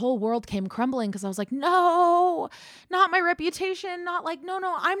like, my whole world came crumbling because I was like, no, not my reputation. Not like, no,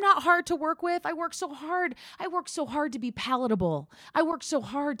 I'm not hard to work with. I work so hard. I work so hard to be palatable. I work so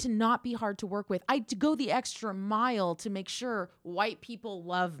hard to not be hard to work with. I go the extra mile to make sure white people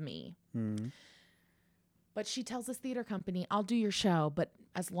love me. Mm-hmm. But she tells this theater company, I'll do your show, but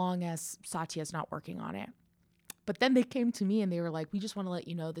as long as Satya's not working on it. But then they came to me and they were like, we just want to let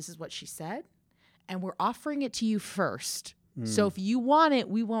you know this is what she said. And we're offering it to you first. Mm. So if you want it,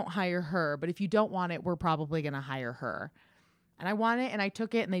 we won't hire her. But if you don't want it, we're probably going to hire her. And I want it, and I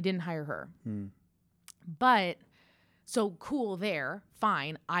took it, and they didn't hire her. Mm. But, so cool there,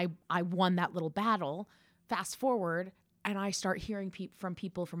 fine. I won that little battle. fast forward, and I start hearing from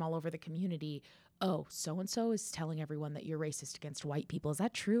people from all over the community, oh, so-and-so is telling everyone that you're racist against white people. Is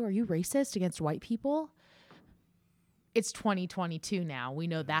that true? Are you racist against white people? It's 2022 now. We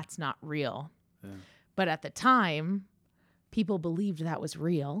know that's not real. Yeah. But at the time, people believed that was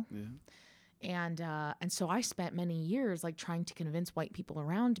real. Yeah. And so I spent many years like trying to convince white people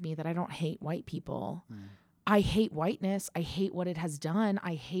around me that I don't hate white people. I hate whiteness. I hate what it has done.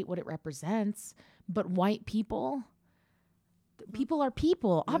 I hate what it represents. But white people... People are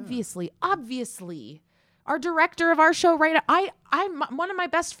people, obviously. Our director of our show, right? I'm one of my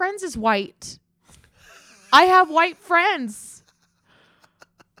best friends is white. I have white friends.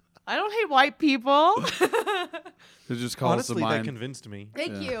 I don't hate white people. It just calls Honestly, to mind. that convinced me.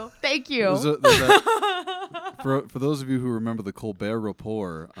 Thank you. For those of you who remember the Colbert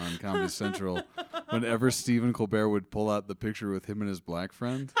Report on Comedy Central, whenever Stephen Colbert would pull out the picture with him and his black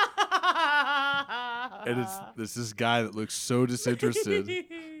friend. And it's this guy that looks so disinterested,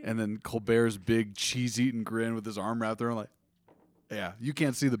 and then Colbert's big cheese-eating grin with his arm wrapped around, like, yeah, you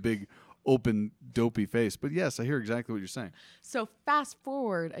can't see the big, open, dopey face. But yes, I hear exactly what you're saying. So fast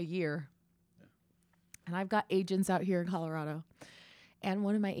forward a year, and I've got agents out here in Colorado, and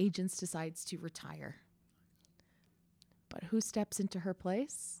one of my agents decides to retire. But who steps into her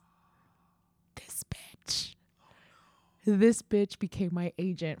place? This bitch. This bitch became my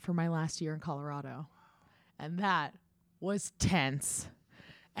agent for my last year in Colorado. And that was tense.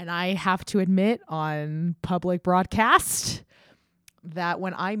 And I have to admit on public broadcast that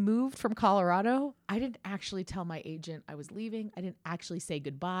when I moved from Colorado, I didn't actually tell my agent I was leaving. I didn't actually say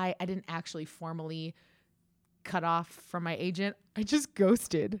goodbye. I didn't actually formally cut off from my agent. I just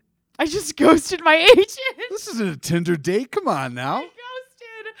ghosted. I just ghosted my agent. This isn't a Tinder date. Come on now.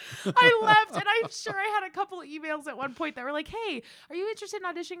 I left, and I'm sure I had a couple of emails at one point that were like, hey, are you interested in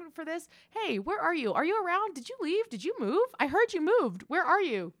auditioning for this? Hey, where are you? Are you around? Did you leave? Did you move? I heard you moved. Where are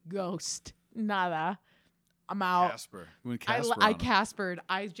you? Ghost. Nada. I'm out. Casper. You went Casper I on him. Caspered.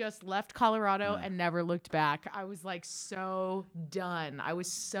 I just left Colorado and never looked back. I was like so done. I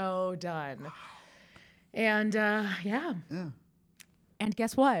was so done. And yeah. And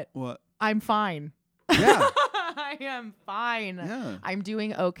guess what? What? I'm fine. Yeah. I am fine. Yeah. I'm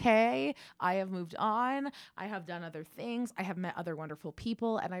doing okay. I have moved on. I have done other things. I have met other wonderful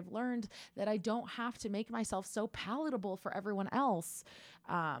people. And I've learned that I don't have to make myself so palatable for everyone else.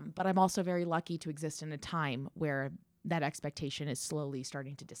 But I'm also very lucky to exist in a time where that expectation is slowly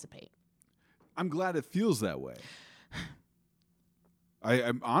starting to dissipate. I'm glad it feels that way.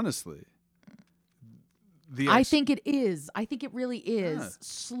 I'm honestly. I think it is. I think it really is Yeah.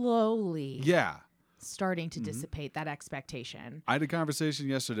 slowly. Yeah. Starting to dissipate that expectation. I had a conversation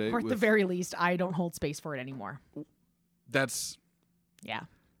yesterday. Or at the very least, I don't hold space for it anymore. That's. Yeah.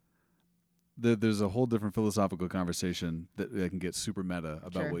 There's a whole different philosophical conversation that can get super meta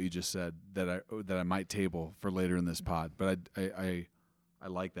about Sure. what you just said that I might table for later in this pod. But I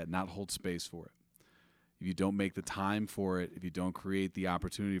like that. Not hold space for it. If you don't make the time for it, if you don't create the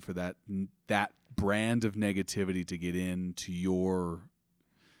opportunity for that brand of negativity to get into your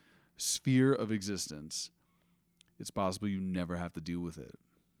sphere of existence, it's possible you never have to deal with it.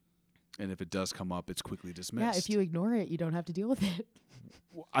 And if it does come up, it's quickly dismissed. Yeah, if you ignore it, you don't have to deal with it.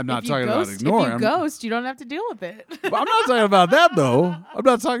 I'm not talking about ignoring. If you ghost, you don't have to deal with it. I'm not talking about that, though. I'm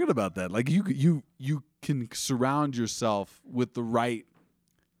not talking about that. Like you can surround yourself with the right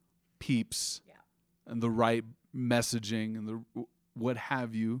peeps and the right messaging and the what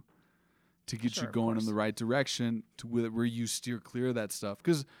have you to get you going in the right direction to where you steer clear of that stuff.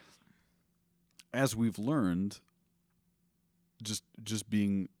 Because as we've learned, just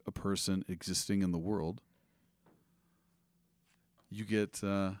being a person existing in the world, you get we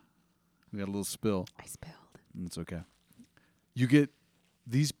got a little spill. I spilled. It's okay. You get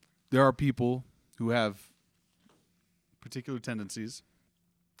these. There are people who have particular tendencies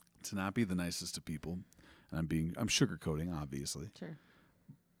to not be the nicest of people, and I'm sugarcoating, obviously. Sure.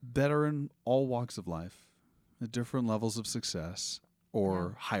 That are in all walks of life, at different levels of success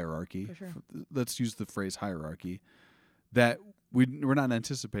or hierarchy. For sure. Let's use the phrase hierarchy. That we're not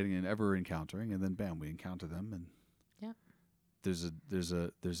anticipating and ever encountering, and then bam, we encounter them, and there's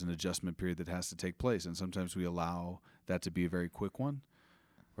an adjustment period that has to take place, and sometimes we allow that to be a very quick one,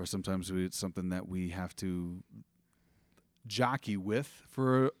 or sometimes it's something that we have to jockey with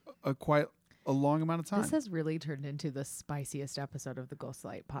for quite a long amount of time. This has really turned into the spiciest episode of the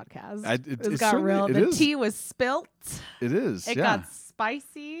Ghostlight podcast. It got real. The is. tea was spilt. It is. It got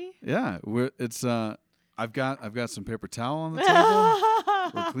spicy. Yeah, it's. I've got some paper towel on the table.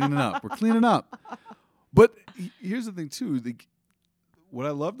 We're cleaning up. But here's the thing too. What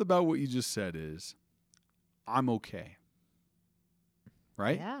I loved about what you just said is I'm okay.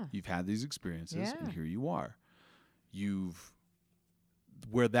 Right? Yeah. You've had these experiences, Yeah. and here you are. And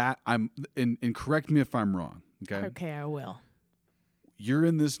correct me if I'm wrong. Okay. Okay, I will. You're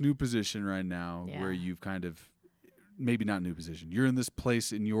in this new position right now Yeah. where you've kind of, maybe not new position. You're in this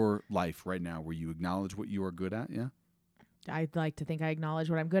place in your life right now where you acknowledge what you are good at. Yeah. I'd like to think I acknowledge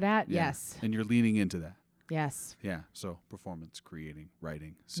what I'm good at. Yeah. Yes. And you're leaning into that. Yes. Yeah. So performance, creating,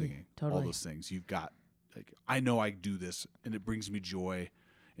 writing, singing, totally. all those things. You've got, like, I know I do this and it brings me joy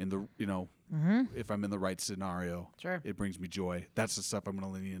in the, if I'm in the right scenario, Sure. it brings me joy. That's the stuff I'm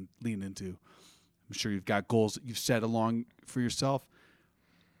going to lean into. I'm sure you've got goals that you've set along for yourself,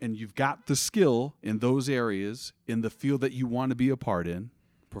 and you've got the skill in those areas in the field that you want to be a part in,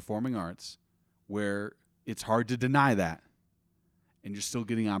 performing arts, where it's hard to deny that, and you're still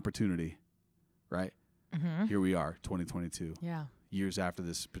getting opportunity, right? Mm-hmm. Here we are, 2022. Yeah. Years after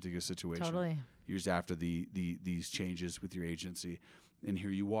this particular situation. Totally. Years after these changes with your agency, and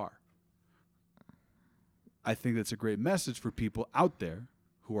here you are. I think that's a great message for people out there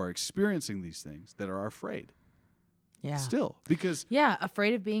who are experiencing these things that are afraid. Yeah. Still, because Yeah,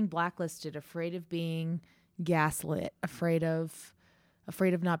 afraid of being blacklisted, afraid of being gaslit, afraid of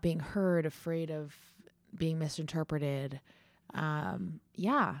not being heard, afraid of being misinterpreted.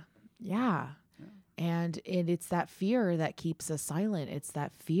 Yeah. And it's that fear that keeps us silent. It's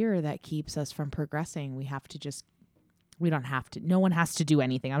that fear that keeps us from progressing. No one has to do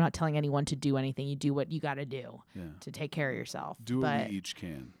anything. I'm not telling anyone to do anything. You do what you got to do to take care of yourself. do what we each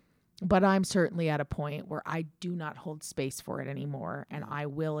can. But I'm certainly at a point where I do not hold space for it anymore. And I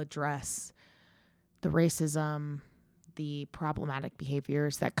will address the racism, the problematic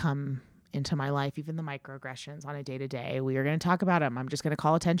behaviors that come into my life, even the microaggressions on a day-to-day. We are going to talk about them. I'm just going to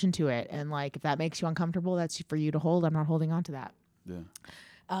call attention to it. And like, if that makes you uncomfortable, that's for you to hold. I'm not holding on to that.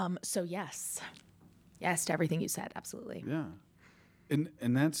 Yeah. So yes to everything you said. Absolutely. Yeah. And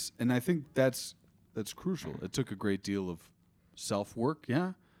I think that's crucial. It took a great deal of self-work,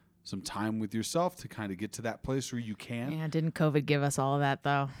 some time with yourself to kind of get to that place where you can. Yeah, didn't COVID give us all of that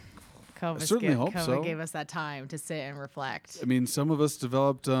though? I certainly hope COVID so. gave us that time to sit and reflect. I mean, some of us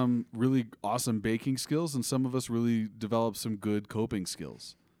developed really awesome baking skills, and some of us really developed some good coping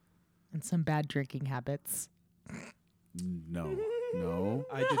skills. And some bad drinking habits. No.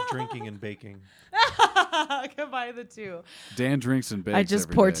 I did drinking and baking. Combine the two. Dan drinks and bakes. I just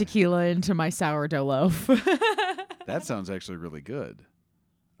every poured day. tequila into my sourdough loaf. That sounds actually really good.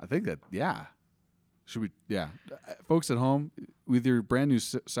 I think that, Should we, folks at home, with your brand new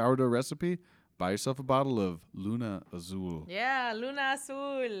sourdough recipe, buy yourself a bottle of Luna Azul. Yeah, Luna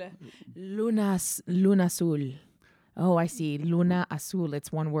Azul. Luna Azul. Oh, I see. Luna Azul.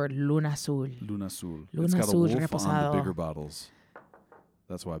 It's one word. Luna Azul. Luna Azul. Luna It's got Azul a wolf reposado. on the bigger bottles.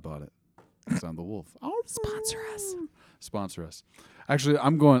 That's why I bought it. It's on the wolf. Oh, Sponsor us. Actually,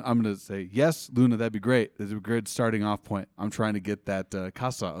 I'm going to say, yes, Luna, that'd be great. That's a good starting off point. I'm trying to get that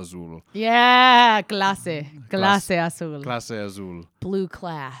Casa Azul. Yeah, clase azul. Clase Azul. Blue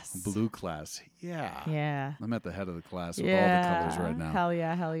class. Blue class. Yeah. Yeah. I'm at the head of the class with all the colors right now. Hell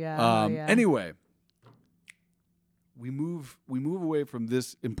yeah, hell yeah. Anyway, we move away from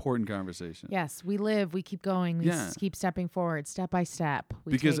this important conversation. Yes, we live, we keep going, we keep stepping forward, step by step.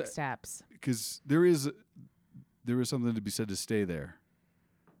 We take steps. Because there is something to be said to stay there.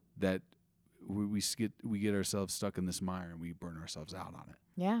 That we get ourselves stuck in this mire and we burn ourselves out on it.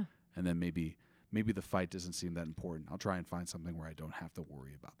 Yeah. And then maybe the fight doesn't seem that important. I'll try and find something where I don't have to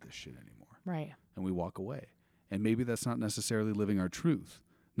worry about this shit anymore. Right. And we walk away. And maybe that's not necessarily living our truth.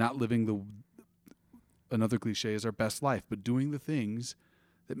 Not living another cliche is our best life, but doing the things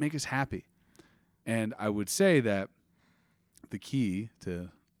that make us happy. And I would say that the key to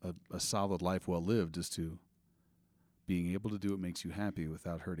a solid life well lived is to being able to do what makes you happy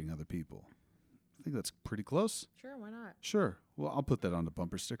without hurting other people. I think that's pretty close. Sure, why not? Sure. Well, I'll put that on the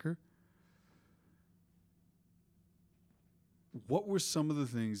bumper sticker. What were some of the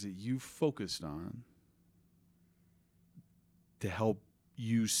things that you focused on to help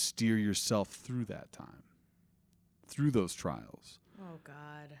you steer yourself through that time, through those trials? Oh,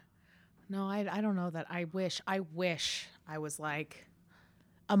 God. No, I don't know that. I wish I was like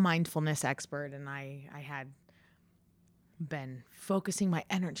a mindfulness expert and I had been focusing my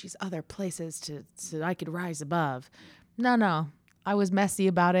energies other places so I could rise above. No. I was messy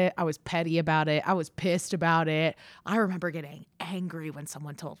about it. I was petty about it. I was pissed about it. I remember getting angry when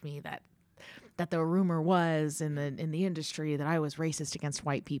someone told me that the rumor was in the industry that I was racist against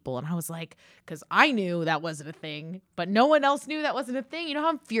white people. And I was like, because I knew that wasn't a thing, but no one else knew that wasn't a thing. You know how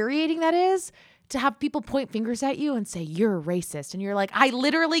infuriating that is? To have people point fingers at you and say, you're racist. And you're like, I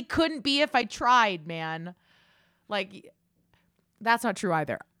literally couldn't be if I tried, man. Like, that's not true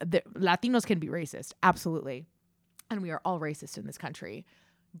either. Latinos can be racist, absolutely, and we are all racist in this country.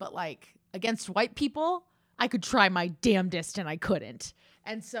 But like against white people, I could try my damnedest and I couldn't.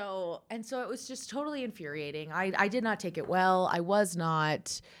 And so it was just totally infuriating. I did not take it well.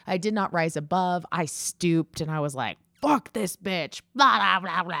 I did not rise above. I stooped and I was like, fuck this bitch. Blah, blah,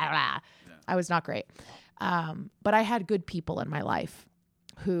 blah, blah, blah. Yeah. I was not great. But I had good people in my life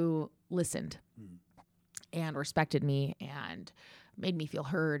who listened and respected me and made me feel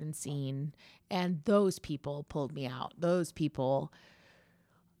heard and seen. And those people pulled me out. Those people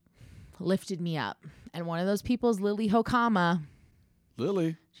lifted me up. And one of those people is Lily Hokama.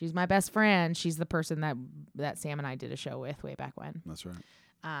 Lily. She's my best friend. She's the person that Sam and I did a show with way back when. That's right.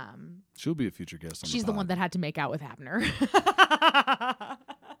 She'll be a future guest on she's the one that had to make out with Abner. You've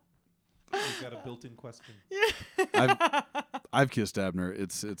got a built-in question. I've kissed Abner.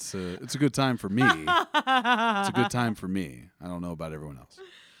 It's a good time for me. It's a good time for me. I don't know about everyone else.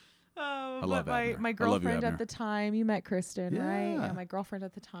 I love Abner. My girlfriend at the time, you met Kristen, right? Yeah. Yeah, my girlfriend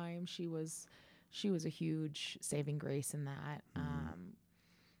at the time, she was a huge saving grace in that.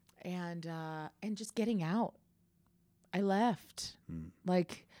 And just getting out. I left.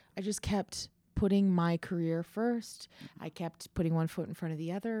 Like, I just kept putting my career first. I kept putting one foot in front of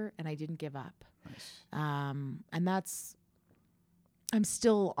the other, and I didn't give up. Nice. And I'm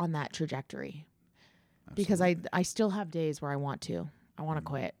still on that trajectory. Absolutely. Because I still have days where I want to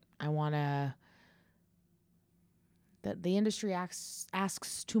quit. I want to, that the industry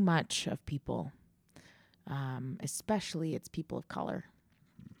asks too much of people, especially its people of color.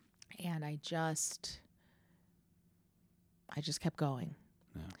 And I just kept going.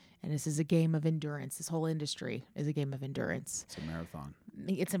 Yeah. And this is a game of endurance. This whole industry is a game of endurance. It's a marathon.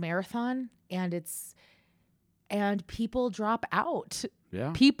 It's a marathon, and people drop out.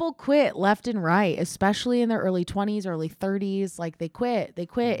 Yeah. People quit left and right, especially in their early 20s, early 30s. Like, they quit.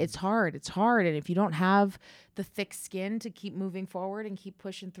 It's hard. And if you don't have the thick skin to keep moving forward and keep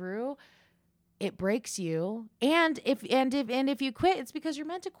pushing through, it breaks you. And if you quit, it's because you're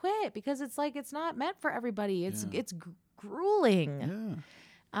meant to quit, because it's like, it's not meant for everybody. It's grueling.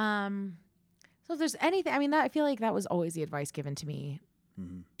 Yeah. So if there's anything, I mean, I feel like that was always the advice given to me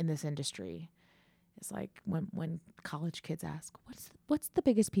in this industry. It's like when college kids ask, what's the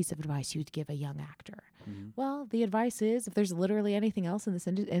biggest piece of advice you'd give a young actor? Well, the advice is, if there's literally anything else in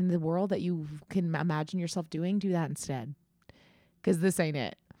in the world that you can imagine yourself doing, do that instead. Because this ain't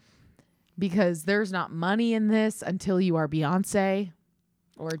it. Because there's not money in this until you are Beyonce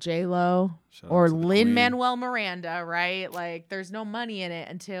or J-Lo or Lin-Manuel Miranda, right? Like, there's no money in it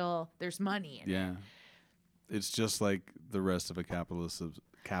until there's money in it. Yeah. It's just like the rest of a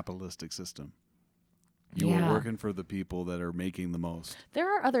capitalistic system. You are working for the people that are making the most.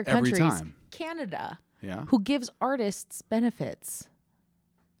 There are other countries, Canada, who gives artists benefits.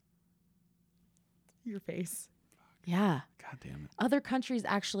 Your face. Yeah. God damn it. Other countries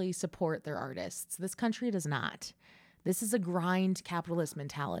actually support their artists. This country does not. This is a grind capitalist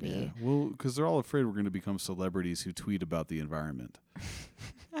mentality. Yeah. Well, because they're all afraid we're going to become celebrities who tweet about the environment.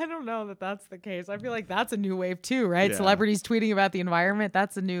 I don't know that that's the case. I feel like that's a new wave too, right? Yeah. Celebrities tweeting about the environment.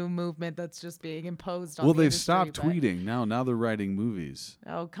 That's a new movement that's just being imposed on the they've industry, stopped tweeting. Now they're writing movies.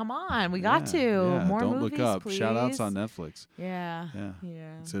 Oh, come on. We got to. Yeah. More Don't movies, look up. please. Shout outs on Netflix. Yeah.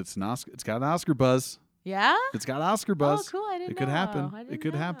 It's an Oscar. It's got an Oscar buzz. Yeah? It's got Oscar buzz. Oh, cool. I didn't know. It could happen. It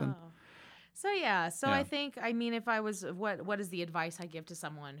could happen. So I think, I mean, if I was, what is the advice I give to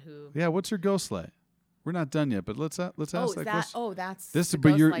someone who? Yeah, what's your ghost light? We're not done yet, but let's ask that question. Oh, that's this. The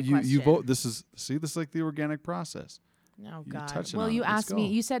But you vote. This is like the organic process. Oh God. Well, you asked me.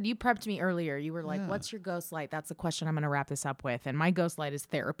 You said you prepped me earlier. You were like, "What's your ghost light?" That's the question I'm going to wrap this up with. And my ghost light is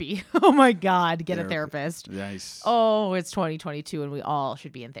therapy. Oh my God, get a therapist. Nice. Oh, it's 2022, and we all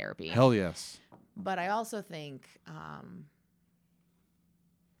should be in therapy. Hell yes. But I also think,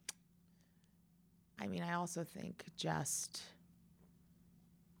 just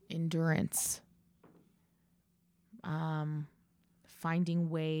endurance, finding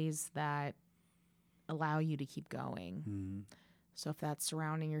ways that allow you to keep going. So if that's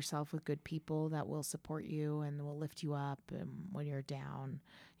surrounding yourself with good people that will support you and will lift you up when you're down,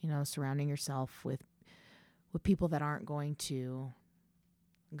 surrounding yourself with people that aren't going to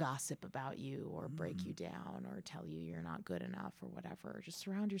gossip about you or break you down or tell you you're not good enough or whatever. Just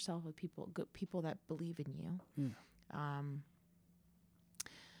surround yourself with good people that believe in you.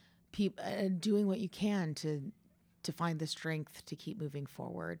 Doing what you can to find the strength to keep moving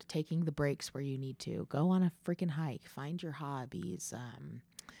forward, taking the breaks where you need to. Go on a freaking hike. Find your hobbies.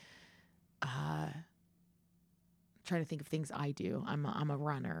 trying to think of things I do. I'm a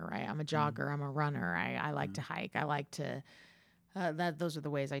runner, right? I'm a jogger. I'm a runner. I like to hike. I like to. Those are the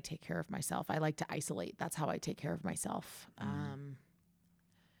ways I take care of myself. I like to isolate. That's how I take care of myself.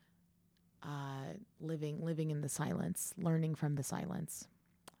 Living in the silence, learning from the silence.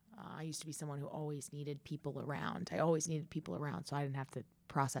 I used to be someone who always needed people around. I always needed people around, so I didn't have to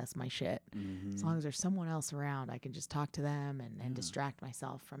process my shit. As long as there's someone else around, I can just talk to them and distract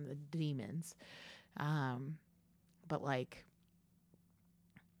myself from the demons. But like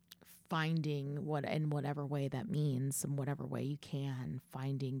finding in whatever way that means, in whatever way you can,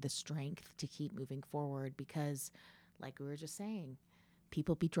 finding the strength to keep moving forward, because like we were just saying,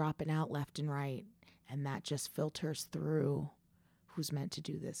 people be dropping out left and right, and that just filters through who's meant to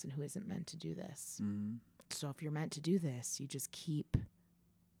do this and who isn't meant to do this. So if you're meant to do this, you just keep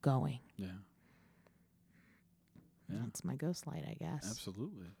going. Yeah. That's my ghost light, I guess.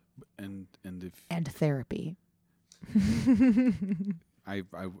 Absolutely. And therapy. I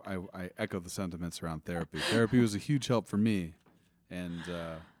echo the sentiments around therapy. Therapy was a huge help for me, and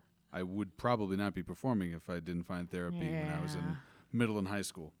I would probably not be performing if I didn't find therapy when I was in middle and high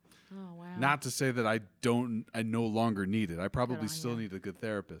school. Oh, wow. Not to say that I no longer need it. I probably still need a good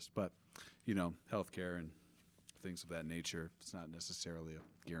therapist, but healthcare and things of that nature, it's not necessarily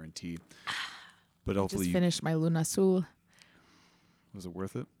a guarantee. But hopefully just finished my Luna Sul. Was it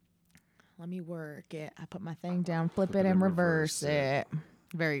worth it? Let me work it. I put my thing down, flip it, and reverse it.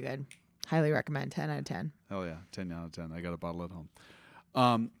 Very good. Highly recommend. 10 out of 10. Hell yeah. 10 out of 10. I got a bottle at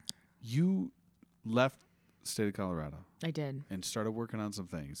home. You left the state of Colorado. I did. And started working on some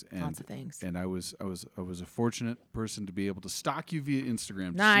things. And, lots of things. And I was a fortunate person to be able to stalk you via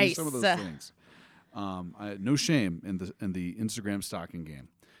Instagram to see nice. some of those things. No shame in the Instagram stalking game.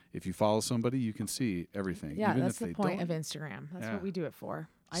 If you follow somebody, you can see everything. Yeah, even that's if the point of Instagram. That's what we do it for.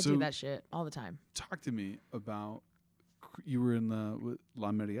 I do that shit all the time. Talk to me about, you were in the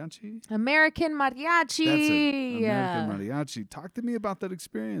La Mariachi? American Mariachi. That's it. American Mariachi. Talk to me about that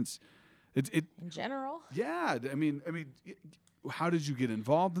experience. It in general? Yeah. I mean, how did you get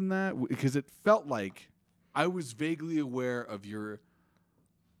involved in that? Because it felt like I was vaguely aware of your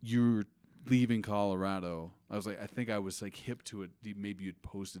leaving Colorado. I was like, I think I was like hip to it. Maybe you'd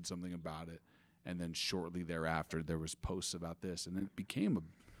posted something about it, and then shortly thereafter there was posts about this, and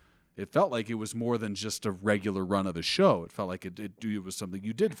it felt like it was more than just a regular run of the show. It felt like it was something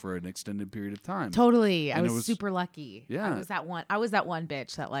you did for an extended period of time. Totally. I was super lucky. Yeah. I was that one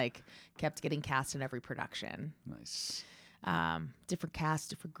bitch that like kept getting cast in every production. Nice. Different casts,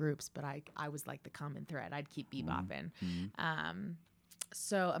 different groups, but I was like the common thread. I'd keep bebopping.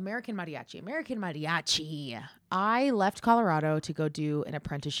 So American Mariachi. I left Colorado to go do an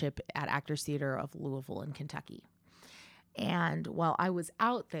apprenticeship at Actors Theater of Louisville in Kentucky. And while I was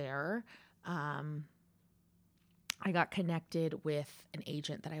out there, I got connected with an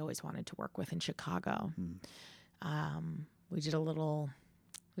agent that I always wanted to work with in Chicago. We did a little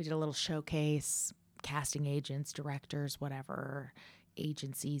showcase, casting agents, directors, whatever.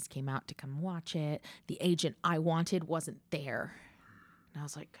 Agencies came out to come watch it. The agent I wanted wasn't there. And I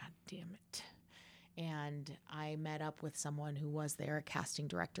was like, God damn it. And I met up with someone who was there, a casting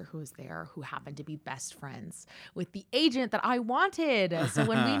director who was there, who happened to be best friends with the agent that I wanted. So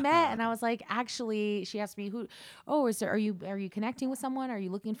when we met, and I was like, actually, she asked me, are you connecting with someone? Are you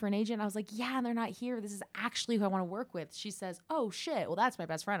looking for an agent? I was like, yeah, and they're not here. This is actually who I want to work with. She says, oh shit, well, that's my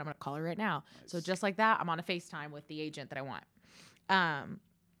best friend. I'm going to call her right now. Nice. So just like that, I'm on a FaceTime with the agent that I want.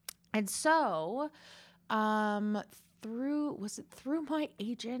 And so, through my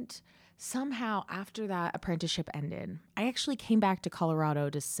agent, somehow after that apprenticeship ended, I actually came back to Colorado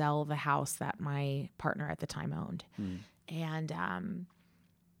to sell the house that my partner at the time owned. And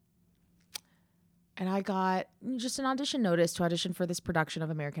I got just an audition notice to audition for this production of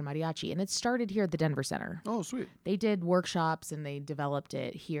American Mariachi. And it started here at the Denver Center. Oh, sweet. They did workshops and they developed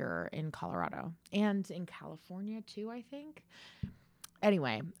it here in Colorado and in California too, I think.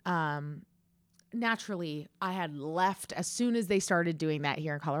 Anyway, naturally, I had left as soon as they started doing that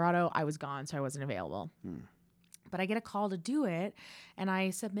here in Colorado. I was gone, so I wasn't available. But I get a call to do it, and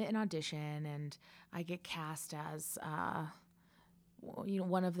I submit an audition, and I get cast as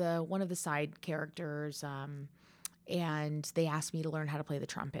one of the side characters. And they asked me to learn how to play the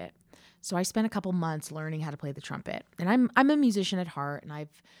trumpet. So I spent a couple months learning how to play the trumpet. And I'm a musician at heart, and I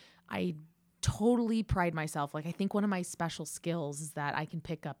totally pride myself. Like, I think one of my special skills is that I can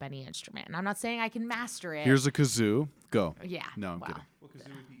pick up any instrument. And I'm not saying I can master it. Here's a kazoo. Go. Yeah. No, I'm kidding. Well,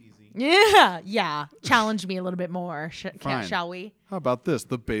 kazoo would be easy. Yeah. Challenge me a little bit more, shall we? How about this?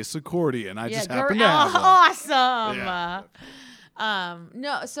 The bass accordion. I just happen to have one. Awesome. Yeah.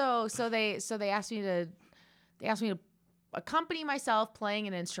 No, so they asked me to. they asked me to accompany myself playing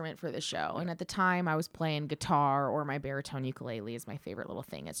an instrument for the show. And at the time I was playing guitar, or my baritone ukulele is my favorite little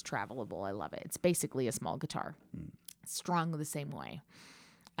thing. It's travelable. I love it. It's basically a small guitar. Strung the same way.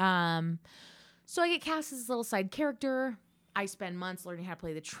 So I get cast as this little side character. I spend months learning how to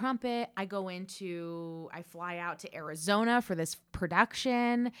play the trumpet. I fly out to Arizona for this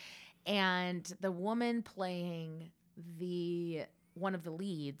production, and the woman playing one of the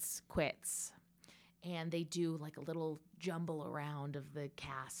leads quits. And they do like a little jumble around of the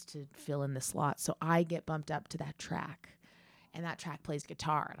cast to fill in the slot. So I get bumped up to that track, and that track plays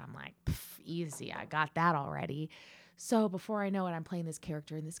guitar. And I'm like, easy. I got that already. So before I know it, I'm playing this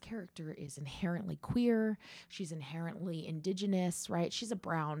character, and this character is inherently queer. She's inherently indigenous, right? She's a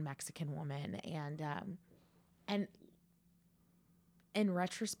brown Mexican woman. And in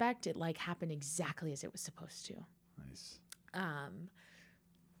retrospect, it like happened exactly as it was supposed to. Nice.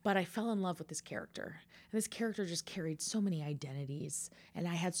 But I fell in love with this character. And this character just carried so many identities. And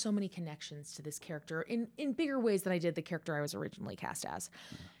I had so many connections to this character in bigger ways than I did the character I was originally cast as.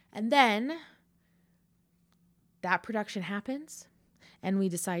 And then that production happens. And we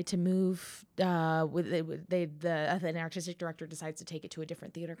decide to move. An artistic director decides to take it to a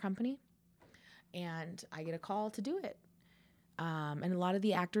different theater company. And I get a call to do it. And a lot of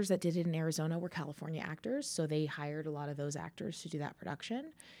the actors that did it in Arizona were California actors, so they hired a lot of those actors to do that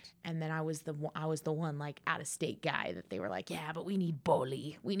production. And then I was the one like out of state guy that they were like, yeah, but we need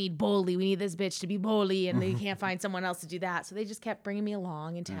Boli, we need this bitch to be Boli, and they can't find someone else to do that. So they just kept bringing me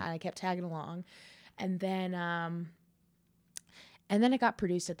along, and I kept tagging along, and then it got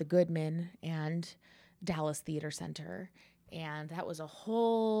produced at the Goodman and Dallas Theater Center. And that was a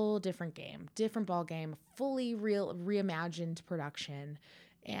whole different ball game, fully reimagined production.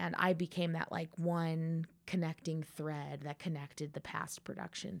 And I became that like one connecting thread that connected the past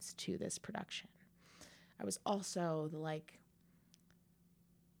productions to this production. I was also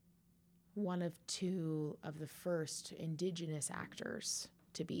one of two of the first indigenous actors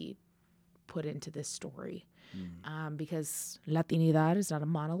to be put into this story. Because Latinidad is not a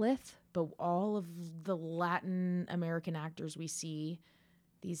monolith, but all of the Latin American actors we see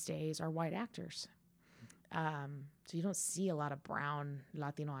these days are white actors. So you don't see a lot of brown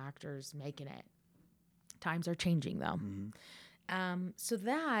Latino actors making it. Times are changing, though. So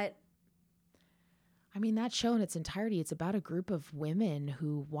that show in its entirety, it's about a group of women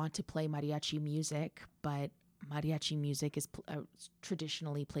who want to play mariachi music, but mariachi music is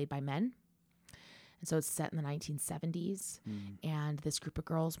traditionally played by men. And so it's set in the 1970s, and this group of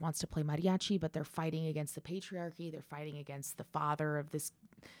girls wants to play mariachi, but they're fighting against the patriarchy. They're fighting against the father of this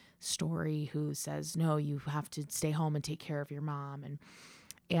story who says, no, you have to stay home and take care of your mom.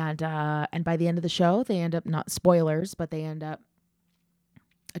 And by the end of the show, they end up, not spoilers, but they end up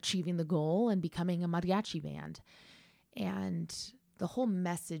achieving the goal and becoming a mariachi band. And the whole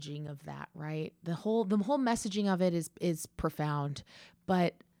messaging of that, right? The whole messaging of it is profound,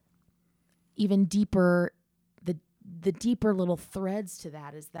 but even deeper, the deeper little threads to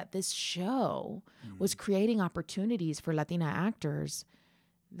that is that this show was creating opportunities for Latina actors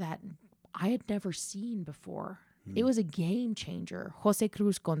that I had never seen before. It was a game changer. Jose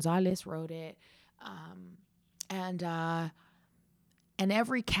Cruz Gonzalez wrote it. And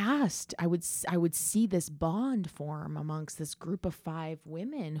every cast, I would see this bond form amongst this group of 5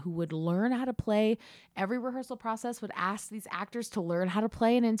 women who would learn how to play. Every rehearsal process would ask these actors to learn how to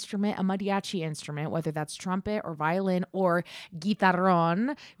play an instrument, a mariachi instrument, whether that's trumpet or violin or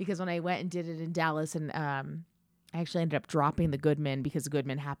guitarrón. Because when I went and did it in Dallas, and I actually ended up dropping the Goodman because the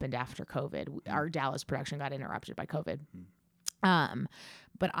Goodman happened after COVID. Our Dallas production got interrupted by COVID.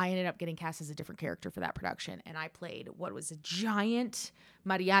 But I ended up getting cast as a different character for that production. And I played what was a giant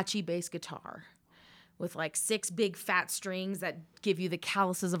mariachi bass guitar with like 6 big fat strings that give you the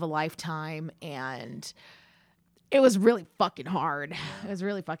calluses of a lifetime. And it was really fucking hard. It was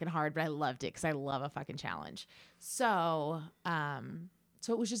really fucking hard, but I loved it because I love a fucking challenge. So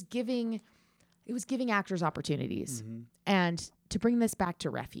it was just giving actors opportunities. And to bring this back to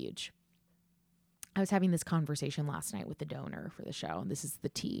Refuge, I was having this conversation last night with the donor for the show. This is the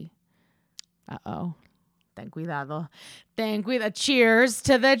tea. Uh-oh. Ten cuidado. Cheers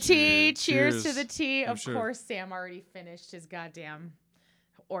to the tea. Cheers to the tea. Of course, Sam already finished his goddamn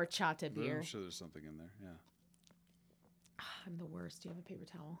horchata beer. I'm sure there's something in there, yeah. I'm the worst. Do you have a paper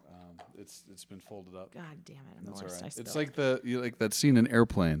towel? It's been folded up. God damn it. I'm the worst. All right. It's like like that scene in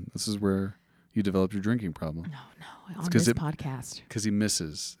Airplane. This is where you develop your drinking problem. No. On this podcast. Because he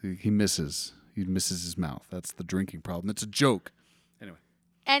misses. He misses his mouth. That's the drinking problem. It's a joke.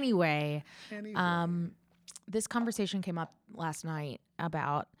 Anyway. This conversation came up last night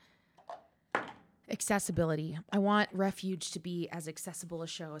about Accessibility. I want Refuge to be as accessible a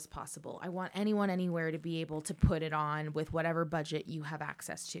show as possible. I want anyone anywhere to be able to put it on with whatever budget you have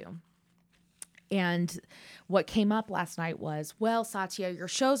access to. And what came up last night was, well, Satya, your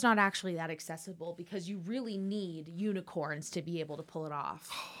show's not actually that accessible because you really need unicorns to be able to pull it off.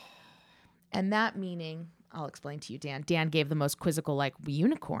 And that meaning, I'll explain to you, Dan. Dan gave the most quizzical, like,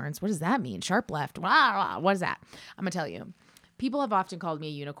 unicorns? What does that mean? Sharp left. What is that? I'm going to tell you. People have often called me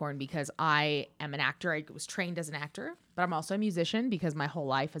a unicorn because I am an actor. I was trained as an actor, but I'm also a musician because my whole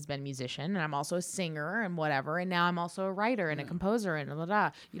life has been musician. And I'm also a singer and whatever. And now I'm also a writer and a composer and blah, blah, blah.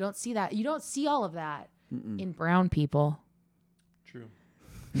 You don't see that. You don't see all of that in brown people. True.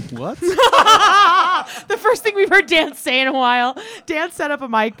 What? The first thing we've heard Dan say in a while. Dan set up a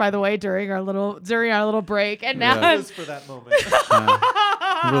mic, by the way, during our little break, and now Yeah. It was for that moment.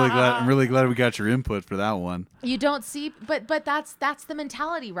 I'm really glad we got your input for that one. you don't see, but that's the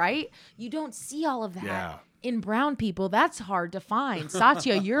mentality, right? You don't see all of that. Yeah. In brown people. That's hard to find.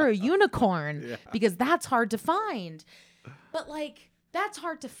 Satya, you're a unicorn because that's hard to find. But like, that's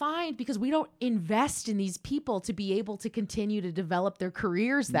hard to find because we don't invest in these people to be able to continue to develop their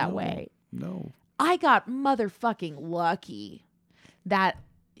careers that way. No. I got motherfucking lucky that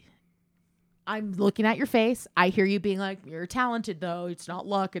I'm looking at your face. I hear you being like, you're talented though. It's not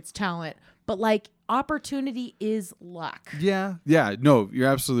luck, it's talent. But like, opportunity is luck. Yeah. Yeah. No, you're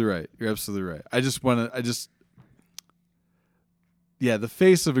absolutely right. The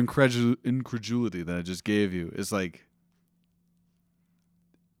face of incredulity that I just gave you is like,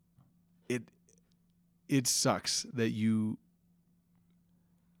 it sucks that you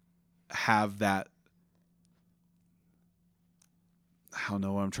have that. I don't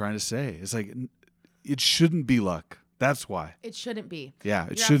know what I'm trying to say. It's like, it shouldn't be luck. That's why. It shouldn't be. Yeah,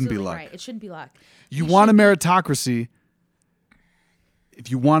 it You're shouldn't be absolutely luck. Right. It shouldn't be luck. You want a meritocracy. If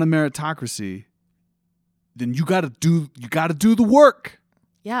you want a meritocracy, then you got to do the work.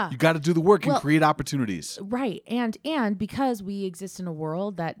 Yeah. You got to do the work and Well, create opportunities. Right. And because we exist in a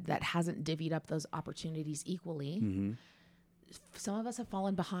world that hasn't divvied up those opportunities equally, some of us have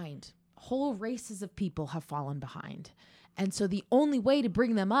fallen behind. Whole races of people have fallen behind. And so the only way to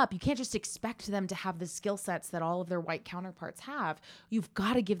bring them up, you can't just expect them to have the skill sets that all of their white counterparts have. You've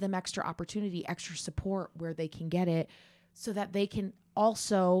got to give them extra opportunity, extra support where they can get it so that they can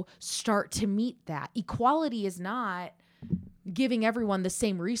also start to meet that. Equality is not giving everyone the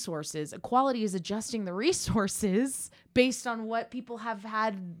same resources. Equality is adjusting the resources based on what people have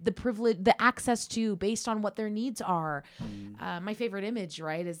had the privilege, the access to, based on what their needs are. My favorite image,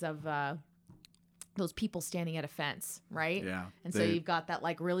 right, is of those people standing at a fence, right? Yeah. And so you've got that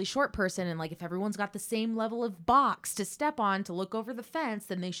like really short person, and like if everyone's got the same level of box to step on to look over the fence,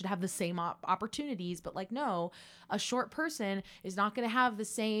 then they should have the same opportunities. But like, no, a short person is not going to have the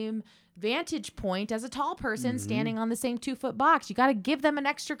same vantage point as a tall person standing on the same 2-foot box. You got to give them an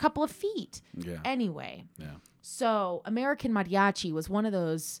extra couple of feet. Yeah. Anyway. Yeah. So American Mariachi was one of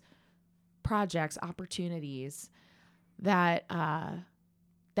those projects, opportunities that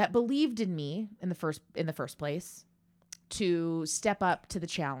that believed in me in the first place to step up to the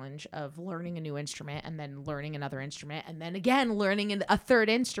challenge of learning a new instrument and then learning another instrument and then again learning a third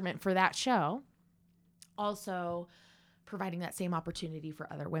instrument for that show. Also providing that same opportunity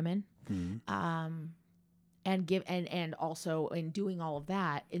for other women. And also in doing all of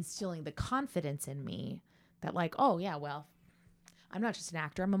that, instilling the confidence in me that like, oh yeah, well, I'm not just an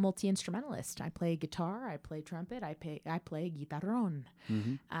actor. I'm a multi-instrumentalist. I play guitar. I play trumpet. I play guitarrón.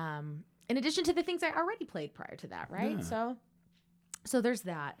 In addition to the things I already played prior to that, right? Yeah. So there's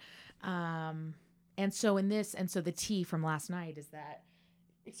that. And so the tea from last night is that,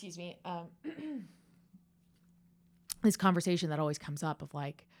 excuse me, this conversation that always comes up of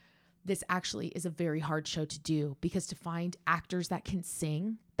like, this actually is a very hard show to do because to find actors that can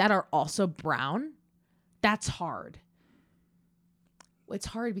sing that are also brown, that's hard. It's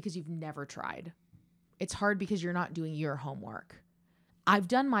hard because you've never tried. It's hard because you're not doing your homework. I've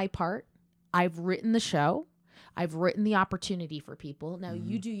done my part. I've written the show. I've written the opportunity for people. Now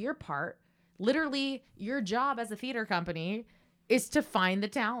you do your part. Literally, your job as a theater company is to find the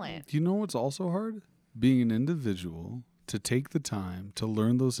talent. Do you know what's also hard? Being an individual, to take the time to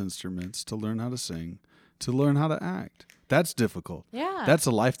learn those instruments, to learn how to sing, to learn how to act. That's difficult. Yeah. That's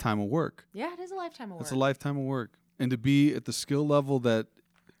a lifetime of work. Yeah, it is a lifetime of work. It's a lifetime of work. And to be at the skill level that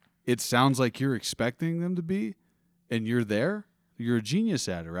it sounds like you're expecting them to be, and you're there, you're a genius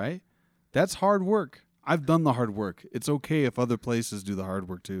at it, right? That's hard work. I've done the hard work. It's okay if other places do the hard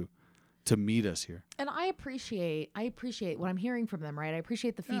work too, to meet us here. And I appreciate what I'm hearing from them, right? I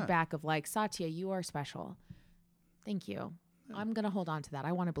appreciate the feedback of like, Satya, you are special. Thank you. I'm going to hold on to that.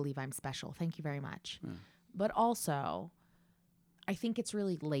 I want to believe I'm special. Thank you very much. But also, I think it's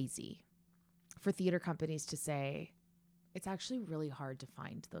really lazy for theater companies to say, it's actually really hard to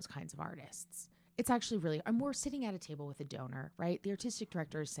find those kinds of artists. It's actually really, we're sitting at a table with a donor, right? The artistic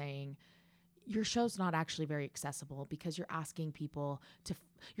director is saying, your show's not actually very accessible because you're asking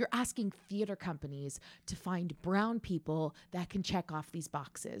you're asking theater companies to find brown people that can check off these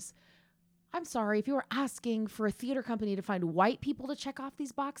boxes. I'm sorry, if you were asking for a theater company to find white people to check off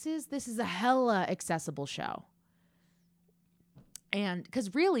these boxes, this is a hella accessible show. And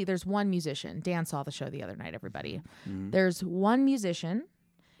because really there's one musician. Dan saw the show the other night, everybody. Mm-hmm. There's one musician,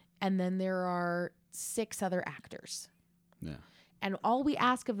 and then there are 6 other actors. Yeah. And all we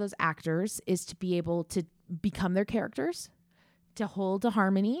ask of those actors is to be able to become their characters, to hold a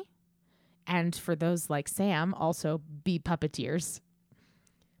harmony, and for those like Sam, also be puppeteers.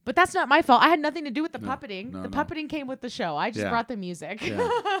 But that's not my fault. I had nothing to do with the puppeting. The puppeting came with the show. I just brought the music.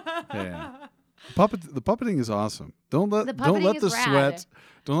 Yeah. The puppeting is awesome. Don't let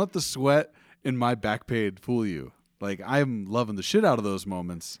the sweat in my back page fool you. Like, I'm loving the shit out of those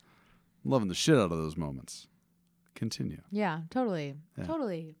moments. Continue. Yeah, totally.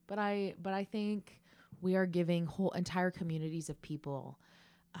 But I think we are giving whole entire communities of people.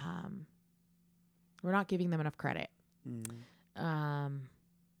 We're not giving them enough credit.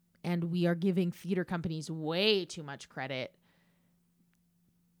 And we are giving theater companies way too much credit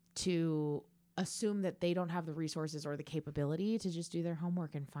to assume that they don't have the resources or the capability to just do their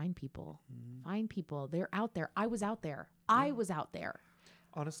homework and find people. Find people. They're out there. I was out there.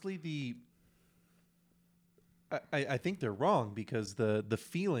 Honestly, I think they're wrong because the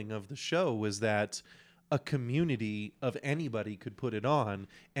feeling of the show was that a community of anybody could put it on,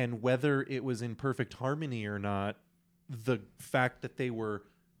 and whether it was in perfect harmony or not, the fact that they were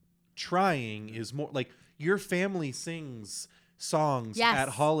trying is more like your family sings songs at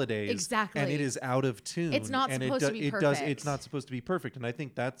holidays, exactly, and it is out of tune. It's not supposed to be perfect. It's not supposed to be perfect, and I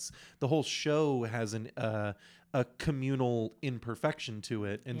think that's the whole show has a communal imperfection to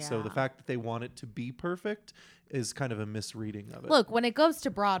it, and so the fact that they want it to be perfect is kind of a misreading of it. Look, when it goes to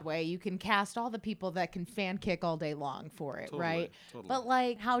Broadway, you can cast all the people that can fan kick all day long for it, right? Totally. But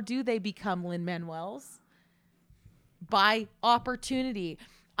like, how do they become Lin-Manuels? By opportunity.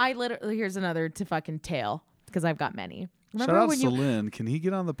 Here's another to fucking tale, because I've got many. Remember shout out to Lynn. Can he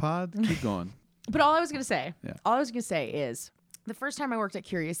get on the pod? Keep going. But all I was going to say is the first time I worked at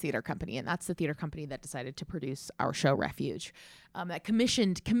Curious Theater Company, and that's the theater company that decided to produce our show Refuge, that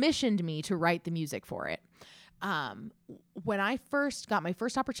commissioned me to write the music for it. When I first got my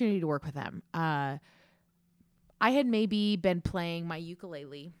first opportunity to work with them, I had maybe been playing my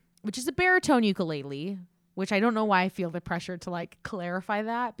ukulele, which is a baritone ukulele, which I don't know why I feel the pressure to like clarify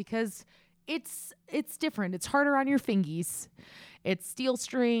that, because it's different. It's harder on your fingies. It's steel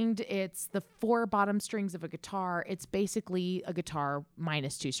stringed. It's the 4 bottom strings of a guitar. It's basically a guitar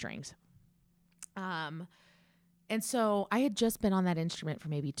minus 2 strings. And so I had just been on that instrument for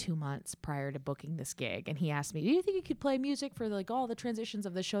maybe 2 months prior to booking this gig. And he asked me, do you think you could play music for like all the transitions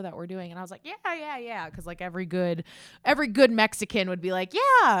of the show that we're doing? And I was like, yeah. Cause like every good Mexican would be like,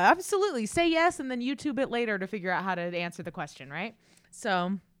 yeah, absolutely. Say yes. And then YouTube it later to figure out how to answer the question. Right.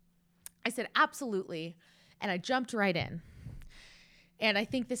 So I said, absolutely. And I jumped right in. And I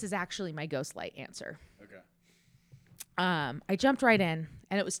think this is actually my Ghostlight answer. Okay. I jumped right in,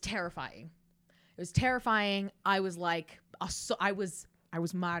 and it was terrifying. I was like, I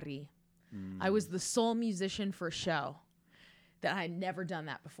was Mari. I was the sole musician for a show that I had never done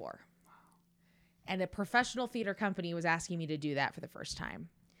that before. And a professional theater company was asking me to do that for the first time.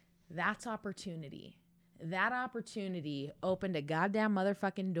 That's opportunity. That opportunity opened a goddamn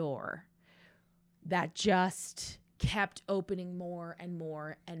motherfucking door that just kept opening more and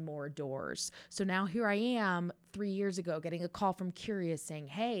more and more doors. So now here I am 3 years ago getting a call from Curious saying,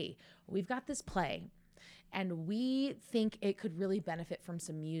 hey, we've got this play and we think it could really benefit from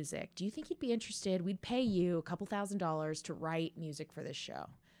some music. Do you think you'd be interested? We'd pay you a couple $1,000s to write music for this show.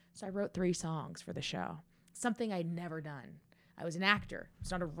 So I wrote 3 songs for the show, something I'd never done. I was an actor. I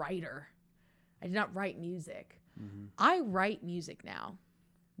was not a writer. I did not write music. Mm-hmm. I write music now.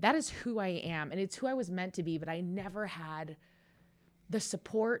 That is who I am, and it's who I was meant to be, but I never had the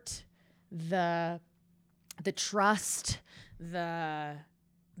support, the trust, the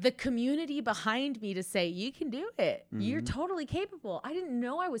community behind me to say, you can do it. Mm-hmm. You're totally capable. I didn't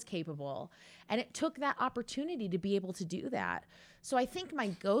know I was capable, and it took that opportunity to be able to do that. So I think my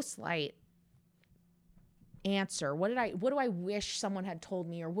Ghostlight answer, what do I wish someone had told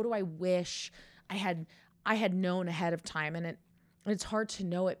me, or what do I wish I had known ahead of time? And it's hard to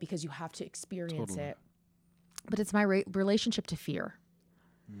know it because you have to experience it. but it's my relationship to fear.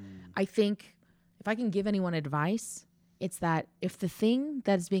 I think if I can give anyone advice, it's that if the thing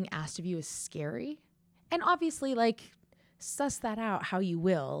that is being asked of you is scary, and obviously like suss that out how you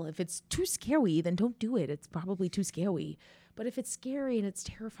will. If it's too scary, then don't do it. It's probably too scary. But if it's scary and it's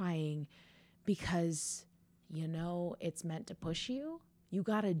terrifying because you know it's meant to push you, you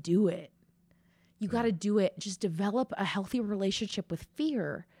got to do it. You got to do it. Just develop a healthy relationship with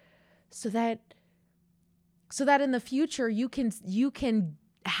fear so that in the future you can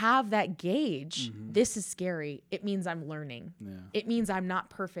have that gauge. This is scary. It means I'm learning. Yeah. It means I'm not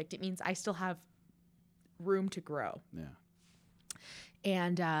perfect. It means I still have room to grow. Yeah.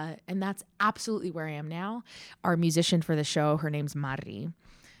 And that's absolutely where I am now. Our musician for the show, her name's Mari.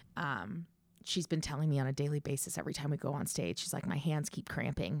 She's been telling me on a daily basis every time we go on stage, she's like, my hands keep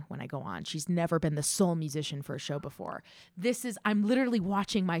cramping when I go on. She's never been the sole musician for a show before. I'm literally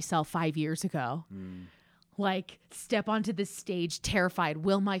watching myself 5 years ago. Like step onto this stage terrified.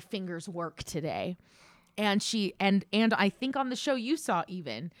 Will my fingers work today? And and I think on the show you saw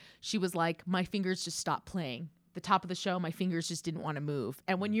even, she was like, my fingers just stopped playing. The top of the show, my fingers just didn't want to move.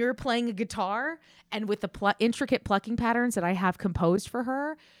 And when you're playing a guitar and with the intricate plucking patterns that I have composed for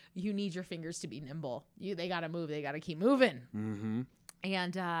her, you need your fingers to be nimble. They got to move. They got to keep moving.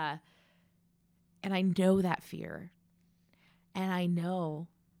 And I know that fear. And I know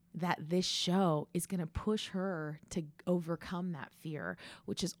that this show is going to push her to overcome that fear,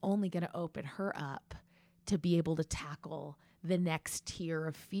 which is only going to open her up to be able to tackle the next tier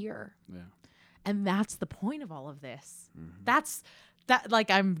of fear. Yeah. And that's the point of all of this. That's like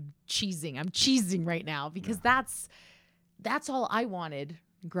I'm cheesing right now because that's all I wanted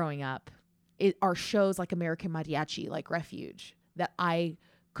growing up. Are shows like American Mariachi, like Refuge, that I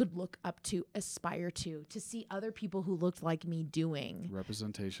could look up to, aspire to see other people who looked like me doing.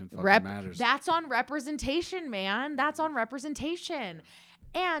 Representation fucking matters. That's on representation, man. That's on representation.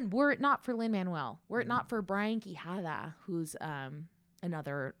 And were it not for Lin-Manuel, were it not for Brian Quijada, who's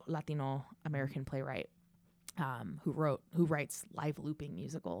another Latino American playwright who writes live looping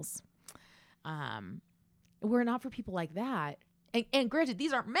musicals. Were it not for people like that, and granted,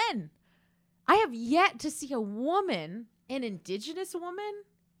 these aren't men. I have yet to see a woman, an indigenous woman,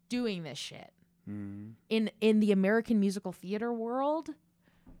 doing this shit. In the American musical theater world.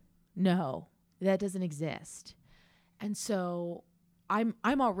 No, that doesn't exist. And so I'm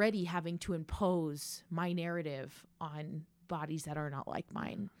already having to impose my narrative on bodies that are not like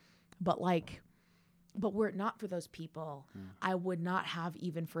mine. But were it not for those people, I would not have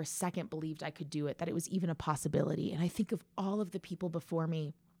even for a second believed I could do it, that it was even a possibility. And I think of all of the people before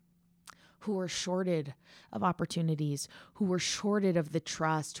me who were shorted of opportunities, who were shorted of the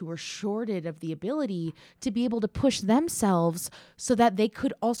trust, who were shorted of the ability to be able to push themselves so that they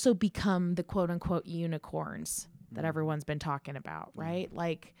could also become the quote unquote unicorns that everyone's been talking about, right?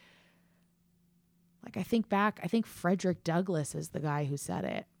 Like I think back, I think Frederick Douglass is the guy who said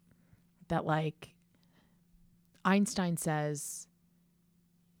it, that like Einstein says,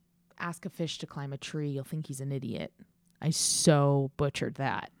 ask a fish to climb a tree, you'll think he's an idiot. I so butchered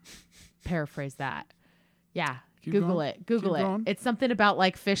that. Paraphrase that. Yeah. Keep Google going. it. Google Keep it. going. It's something about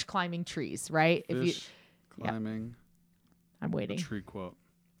like fish climbing trees, right? Fish climbing. I'm waiting. Tree quote.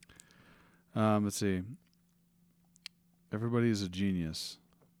 Let's see. Everybody is a genius,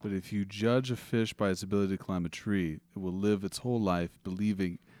 but if you judge a fish by its ability to climb a tree, it will live its whole life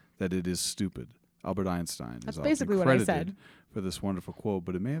believing that it is stupid. Albert Einstein That's is often basically what I credited said. for this wonderful quote,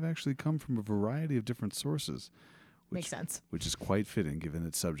 but it may have actually come from a variety of different sources. Makes sense. Which is quite fitting given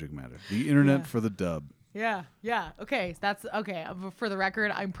its subject matter. The internet for the dub. Yeah. Okay. That's okay. For the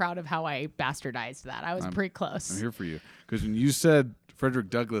record, I'm proud of how I bastardized that. I was pretty close. I'm here for you. Because when you said Frederick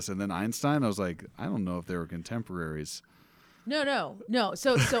Douglass and then Einstein, I was like, I don't know if they were contemporaries. No.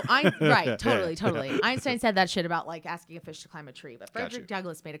 So I'm right. Totally. Einstein said that shit about like asking a fish to climb a tree, but Frederick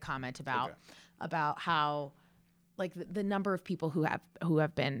Douglass made a comment about how like the number of people who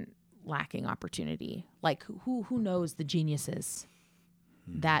have been lacking opportunity. Like who knows the geniuses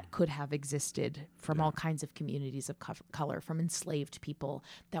that could have existed from all kinds of communities of color, from enslaved people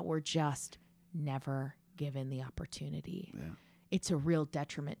that were just never given the opportunity. Yeah. It's a real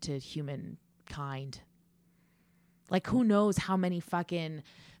detriment to humankind. Like who knows how many fucking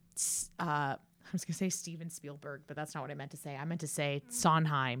I was gonna say Steven Spielberg, but that's not what I meant to say. I meant to say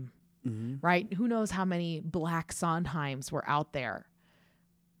Sondheim, right? Who knows how many black Sondheims were out there,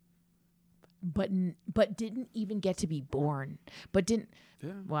 but didn't even get to be born.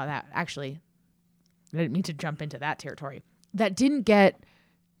 Well, that actually, I didn't mean to jump into that territory. That didn't get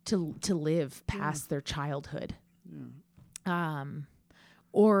to live past their childhood.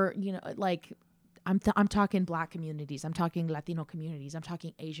 Or like I'm talking Black communities. I'm talking Latino communities. I'm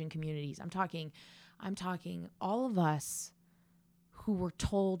talking Asian communities. I'm talking all of us who were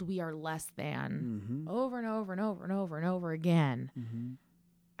told we are less than over and over and over and over and over again.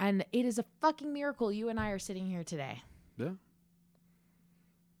 And it is a fucking miracle you and I are sitting here today. Yeah.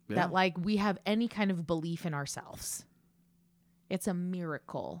 That like we have any kind of belief in ourselves. It's a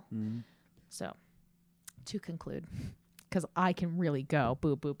miracle. So, to conclude, because I can really go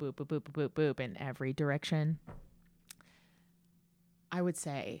boop, boop, boop, boop, boop, boop, boop, boop in every direction. I would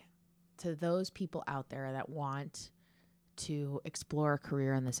say to those people out there that want to explore a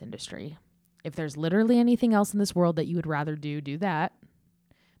career in this industry, if there's literally anything else in this world that you would rather do that.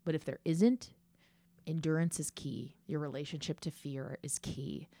 But if there isn't, endurance is key. Your relationship to fear is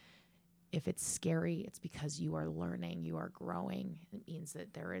key. If it's scary, it's because you are learning, you are growing. It means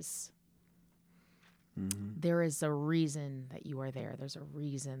that there is a reason that you are there. There's a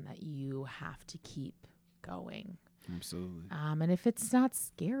reason that you have to keep going. Absolutely. And if it's not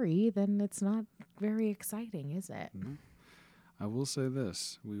scary, then it's not very exciting, is it? No. I will say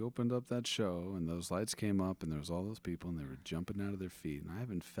this. We opened up that show, and those lights came up, and there was all those people, and they were jumping out of their feet. And I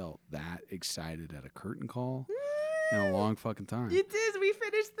haven't felt that excited at a curtain call in a long fucking time. It is. We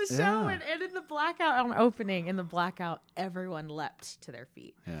finished the show, and in the blackout, on opening, in the blackout, everyone leapt to their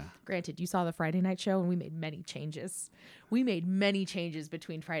feet. Yeah. Granted, you saw the Friday night show, and we made many changes. We made many changes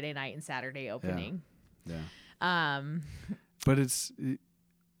between Friday night and Saturday opening. Yeah. But it's,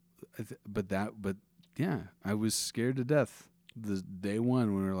 yeah, I was scared to death the day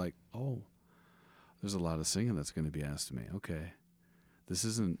one when we were like, oh, there's a lot of singing that's going to be asked of me. Okay. This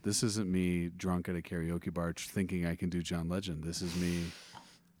isn't me drunk at a karaoke bar thinking I can do John Legend. This is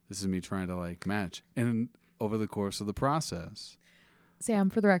me trying to like match. And over the course of the process, Sam,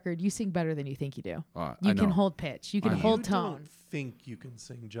 for the record, you sing better than you think you do. You can hold pitch. You can hold tone. Don't think you can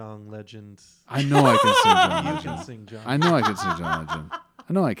sing John Legend. I know I can sing John Legend. You can sing John. I know I can sing John Legend.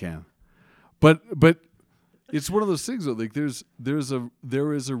 I know I can. But it's one of those things though. Like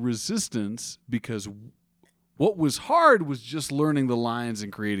there is a resistance because what was hard was just learning the lines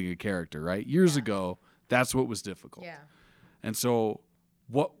and creating a character, right? Years ago, that's what was difficult. Yeah. And so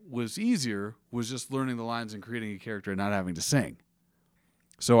what was easier was just learning the lines and creating a character and not having to sing.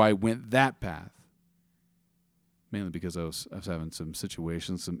 So I went that path. Mainly because I was having some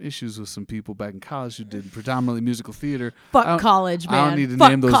situations, some issues with some people back in college who did predominantly musical theater. Fuck college, man. I don't need to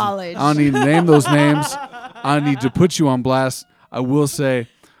Fuck name those. college. I don't need to name those names. I don't need to put you on blast. I will say,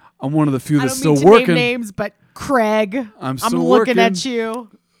 I'm one of the few that's still I don't mean to working. name names, but Craig. I'm still looking working. at you.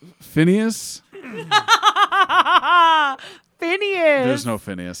 Phineas. Phineas. There's no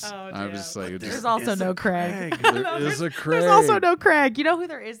Phineas. Oh, I'm damn. just like, There's also no Craig. there is a Craig. There's also no Craig. You know who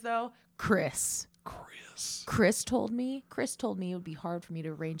there is though? Chris. Chris. Chris told me it would be hard for me to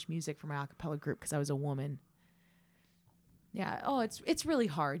arrange music for my a cappella group because I was a woman. Yeah. Oh, it's really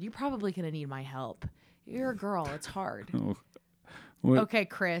hard. You're probably gonna need my help. You're a girl. It's hard. Oh. What? Okay,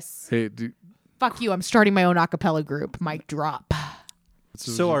 Chris. Hey, Fuck you. I'm starting my own a cappella group. Mic drop.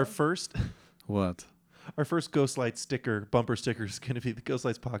 So our first what? Our first Ghostlight sticker, bumper sticker, is going to be the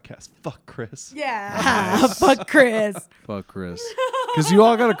Ghostlights podcast. Fuck Chris. Yeah. Fuck Chris. Fuck Chris. Because you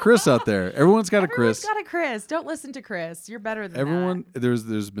all got a Chris out there. Everyone's got a Chris. Everyone's got a Chris. Don't listen to Chris. You're better than Everyone. that.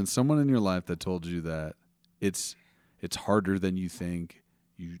 There's been someone in your life that told you that it's harder than you think.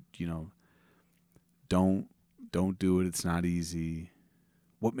 You know. Don't do it. It's not easy.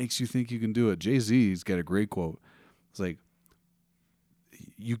 What makes you think you can do it? Jay-Z's got a great quote. It's like,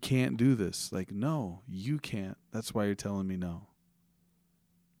 you can't do this. Like, no, you can't. That's why you're telling me no.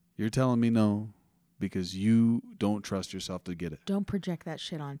 You're telling me no because you don't trust yourself to get it. Don't project that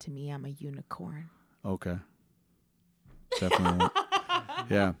shit onto me. I'm a unicorn. Okay. Definitely won't.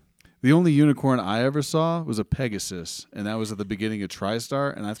 Yeah. The only unicorn I ever saw was a Pegasus, and that was at the beginning of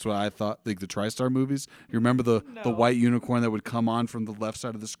TriStar, and that's what I thought, like the TriStar movies. You remember the white unicorn that would come on from the left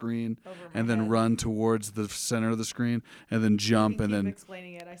side of the screen and then run towards the center of the screen and then jump and then...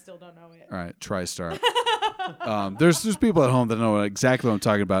 explaining it. I still don't know it. All right, TriStar. There's people at home that know exactly what I'm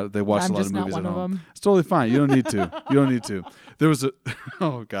talking about. They watch a lot of movies at home. It's totally fine. You don't need to. There was a...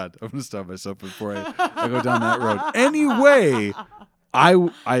 Oh, God. I'm going to stop myself before I go down that road. Anyway...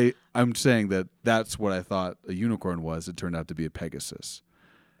 I'm saying that that's what I thought a unicorn was. It turned out to be a Pegasus.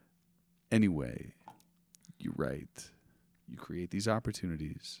 Anyway, you're right. You create these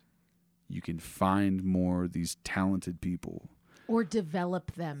opportunities. You can find more of these talented people. Or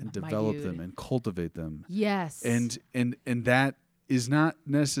develop them. And develop them and cultivate them. Yes. And that is not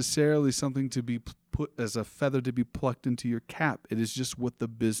necessarily something to be put as a feather to be plucked into your cap. It is just what the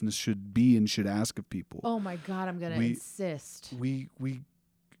business should be and should ask of people. Oh my God, I'm going to insist.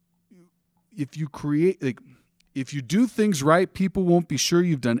 create, like, if you do things right, people won't be sure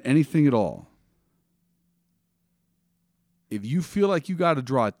you've done anything at all. If you feel like you got to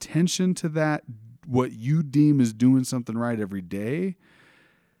draw attention to that, what you deem as doing something right every day,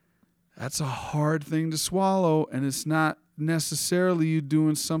 that's a hard thing to swallow, and it's not necessarily you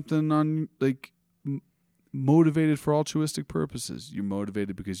doing something on like motivated for altruistic purposes. You're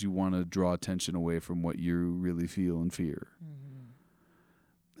motivated because you want to draw attention away from what you really feel and fear.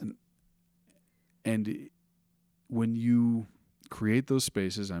 And when you create those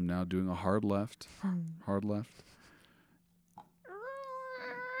spaces, I'm now doing a hard left.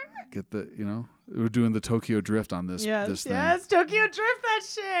 Get the, we're doing the Tokyo Drift on this. This thing. Yes, Tokyo Drift, that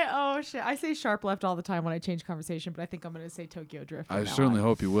shit. Oh, shit. I say sharp left all the time when I change conversation, but I think I'm going to say Tokyo Drift. I certainly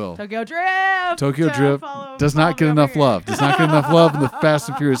hope you will. Tokyo Drift. Tokyo Drift does not get enough love. Does not get enough love in the Fast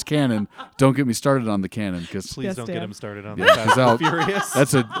and Furious canon. Don't get me started on the canon. Please don't get him started on the Yeah, Fast and Furious.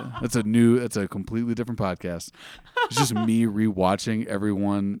 That's a completely different podcast. It's just me rewatching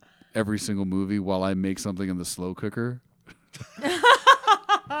every single movie while I make something in the slow cooker.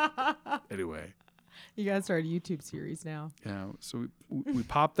 Anyway, you gotta start a YouTube series now. Yeah, so we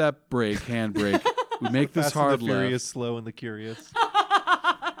pop that hand brake. We make this Fast hard and the Furious, left. Slow and the Curious.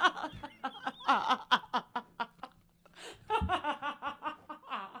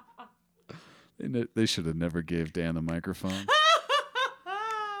 They should have never gave Dan the microphone.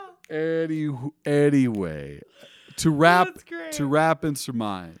 Anyway, to wrap and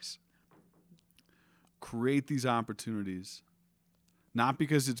surmise, create these opportunities. Not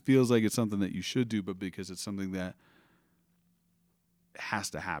because it feels like it's something that you should do, but because it's something that has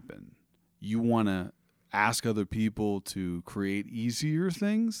to happen. You want to ask other people to create easier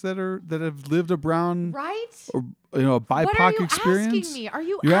things that have lived a brown, right, or a BIPOC experience. What are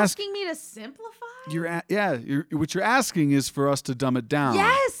you asking me? Are you asking me to simplify? What you're asking is for us to dumb it down.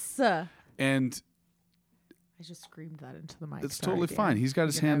 Yes. And I just screamed that into the mic. It's totally fine. He's got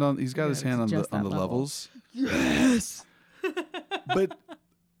his hand on. He's got his hand on the levels. Yes. But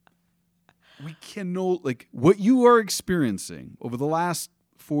we can know, like, what you are experiencing over the last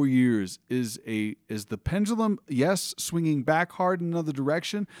 4 years is the pendulum, yes, swinging back hard in another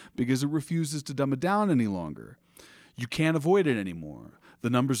direction because it refuses to dumb it down any longer. You can't avoid it anymore. The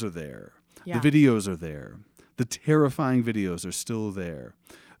numbers are there. Yeah. The videos are there. The terrifying videos are still there.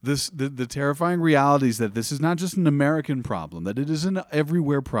 The terrifying reality is that this is not just an American problem, that it is an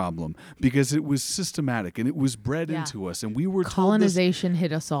everywhere problem because it was systematic and it was bred into us, and we were colonization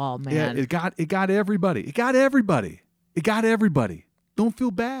hit us all, man. Yeah, it got everybody. It got everybody. Don't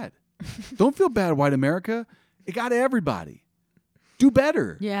feel bad. Don't feel bad, white America. It got everybody. Do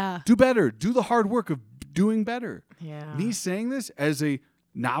better. Yeah. Do better. Do the hard work of doing better. Yeah. Me saying this as a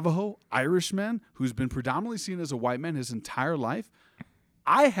Navajo Irishman who's been predominantly seen as a white man his entire life,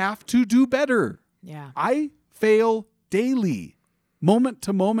 I have to do better. Yeah. I fail daily, moment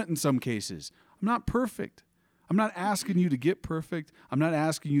to moment in some cases. I'm not perfect. I'm not asking you to get perfect. I'm not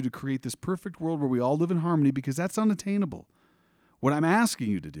asking you to create this perfect world where we all live in harmony because that's unattainable. What I'm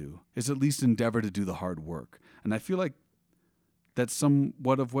asking you to do is at least endeavor to do the hard work. And I feel like that's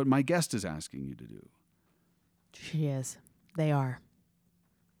somewhat of what my guest is asking you to do. She is. They are.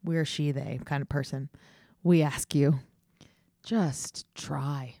 We're she, they kind of person. We ask you, just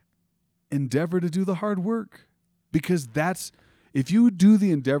try. Endeavor to do the hard work. Because if you do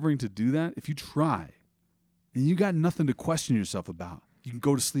the endeavoring to do that, if you try, and you got nothing to question yourself about, you can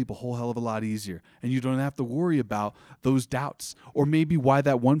go to sleep a whole hell of a lot easier. And you don't have to worry about those doubts. Or maybe why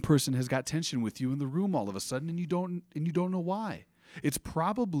that one person has got tension with you in the room all of a sudden and you don't know why. It's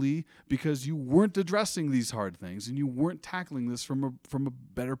probably because you weren't addressing these hard things and you weren't tackling this from a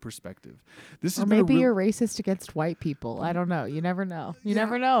better perspective. Or maybe you're racist against white people. I don't know. You never know. You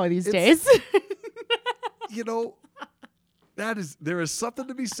never know these days. There is something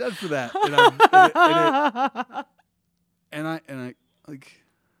to be said for that. And I like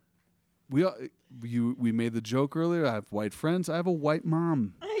we made the joke earlier. I have white friends. I have a white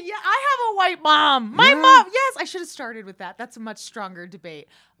mom. Yeah, I have a white mom. My mom. Yes, I should have started with that. That's a much stronger debate.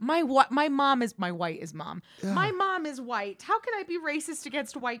 My white is mom. Yeah. My mom is white. How can I be racist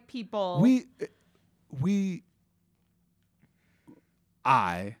against white people?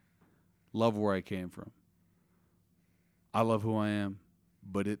 I love where I came from. I love who I am.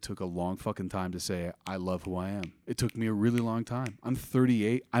 But it took a long fucking time to say I love who I am. It took me a really long time. I'm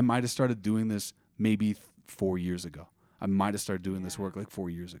 38. I might have started doing this maybe 4 years ago. I might have started doing this work like 4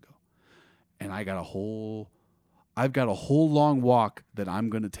 years ago. And I've got a whole long walk that I'm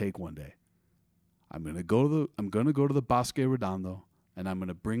going to take one day. I'm going to go to the Bosque Redondo and I'm going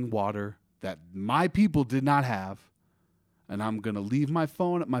to bring water that my people did not have. and I'm going to leave my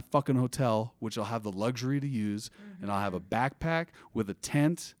phone at my fucking hotel, which I'll have the luxury to use, and I'll have a backpack with a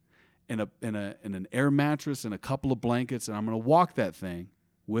tent and an air mattress and a couple of blankets, and I'm going to walk that thing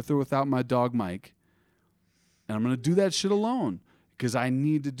with or without my dog Mike, and I'm going to do that shit alone because I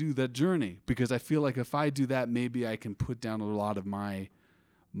need to do that journey, because I feel like if I do that, maybe I can put down a lot of my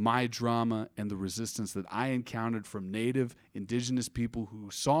drama and the resistance that I encountered from native indigenous people who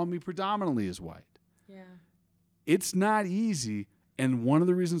saw me predominantly as white. Yeah. It's not easy, and one of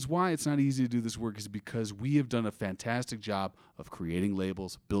the reasons why it's not easy to do this work is because we have done a fantastic job of creating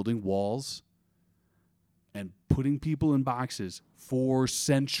labels, building walls, and putting people in boxes for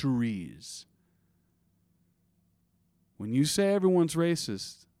centuries. When you say everyone's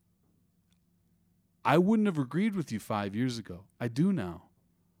racist, I wouldn't have agreed with you 5 years ago. I do now.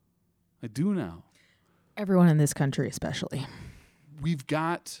 Everyone in this country, especially. We've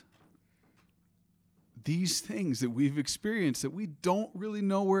got these things that we've experienced that we don't really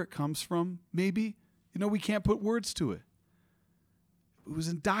know where it comes from, maybe. We can't put words to it. It was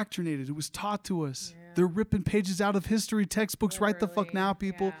indoctrinated. It was taught to us. Yeah. They're ripping pages out of history textbooks right the fuck now,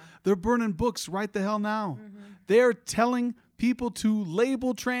 people. Yeah. They're burning books right the hell now. Mm-hmm. They're telling people to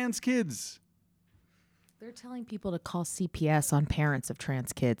label trans kids. They're telling people to call CPS on parents of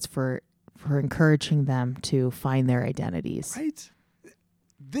trans kids for encouraging them to find their identities. Right.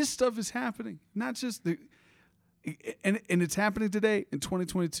 This stuff is happening, not just and it's happening today in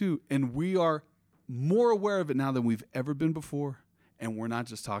 2022, and we are more aware of it now than we've ever been before. And we're not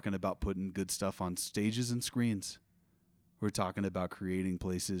just talking about putting good stuff on stages and screens. We're talking about creating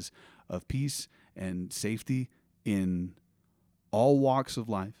places of peace and safety in all walks of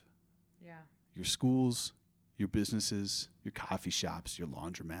life. Yeah. Your schools, your businesses, your coffee shops, your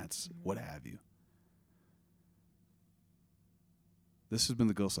laundromats, what have you. This has been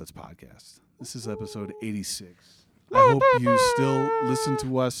the Ghost Lights Podcast. This is episode 86. I hope you still listen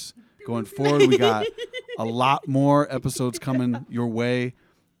to us going forward. We got a lot more episodes coming your way.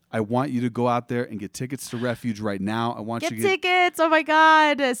 I want you to go out there and get tickets to Refuge right now. I want you to get tickets. Oh my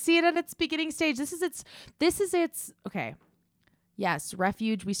God. See it at its beginning stage. This is its okay. Yes,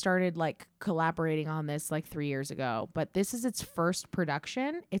 Refuge, we started collaborating on this 3 years ago, but this is its first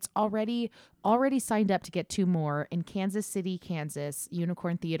production. It's already signed up to get 2 more in Kansas City, Kansas,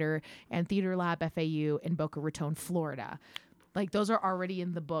 Unicorn Theater, and Theater Lab FAU in Boca Raton, Florida. Those are already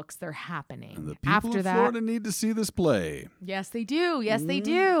in the books. They're happening. And the people of Florida need to see this play. Yes, they do. Yes, they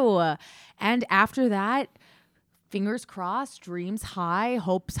do. And after that, fingers crossed, dreams high,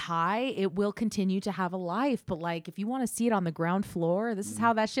 hopes high, it will continue to have a life. But if you want to see it on the ground floor, this is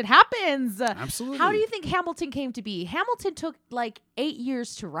how that shit happens. Absolutely. How do you think Hamilton came to be? Hamilton took 8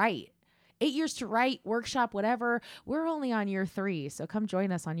 years to write. 8 years to write, workshop, whatever. We're only on year 3, so come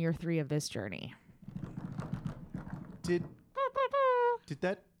join us on year 3 of this journey. Did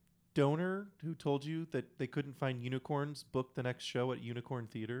that donor who told you that they couldn't find unicorns book the next show at Unicorn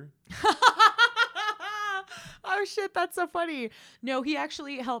Theater? Oh shit, that's so funny. No, he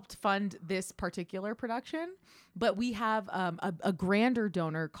actually helped fund this particular production, but we have a grander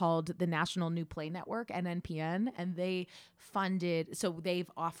donor called the National New Play Network, NNPN, and they funded, so they've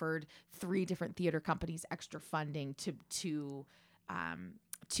offered 3 different theater companies extra funding to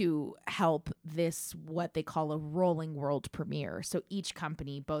help this, what they call a rolling world premiere. So each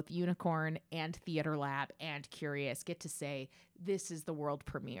company, both Unicorn and Theater Lab and Curious, get to say, this is the world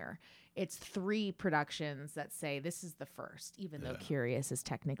premiere. It's 3 productions that say this is the first, even though Curious is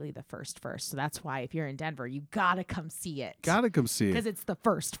technically the first. So that's why if you're in Denver, you gotta come see it. Because it's the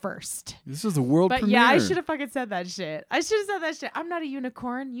first. This is the world premiere. But yeah, I should have fucking said that shit. I'm not a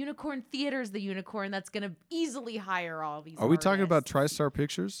unicorn. Unicorn Theater's the unicorn that's gonna easily hire all these Are we talking about TriStar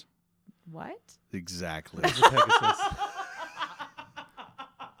Pictures? What? Exactly.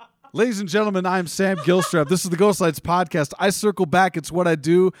 Ladies and gentlemen, I'm Sam Gilstrap. This is the Ghost Lights Podcast. I circle back. It's what I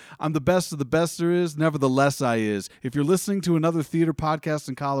do. I'm the best of the best there is. Nevertheless, I is. If you're listening to another theater podcast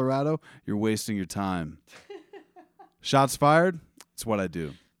in Colorado, you're wasting your time. Shots fired. It's what I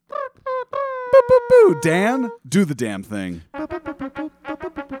do. Dan, do the damn thing.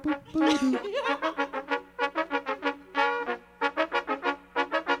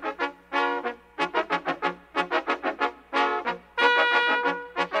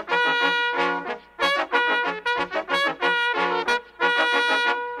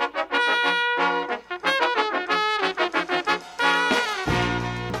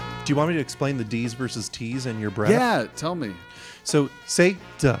 Do you want me to explain the D's versus T's in your breath? Yeah, tell me. So say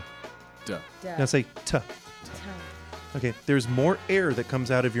duh. Duh. Now say tuh. Okay, there's more air that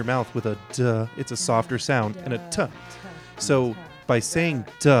comes out of your mouth with a duh. It's a softer sound and a tuh. So by saying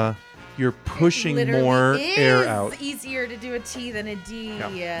duh, you're pushing Literally more is air out. easier to do a T than a D.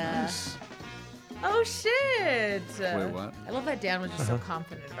 Yeah. Nice. Oh shit! Wait, what? I love that Dan was just so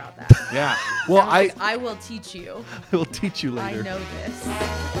confident about that. Yeah. Well, I was like, I will teach you. I will teach you later. I know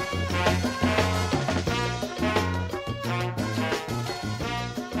this.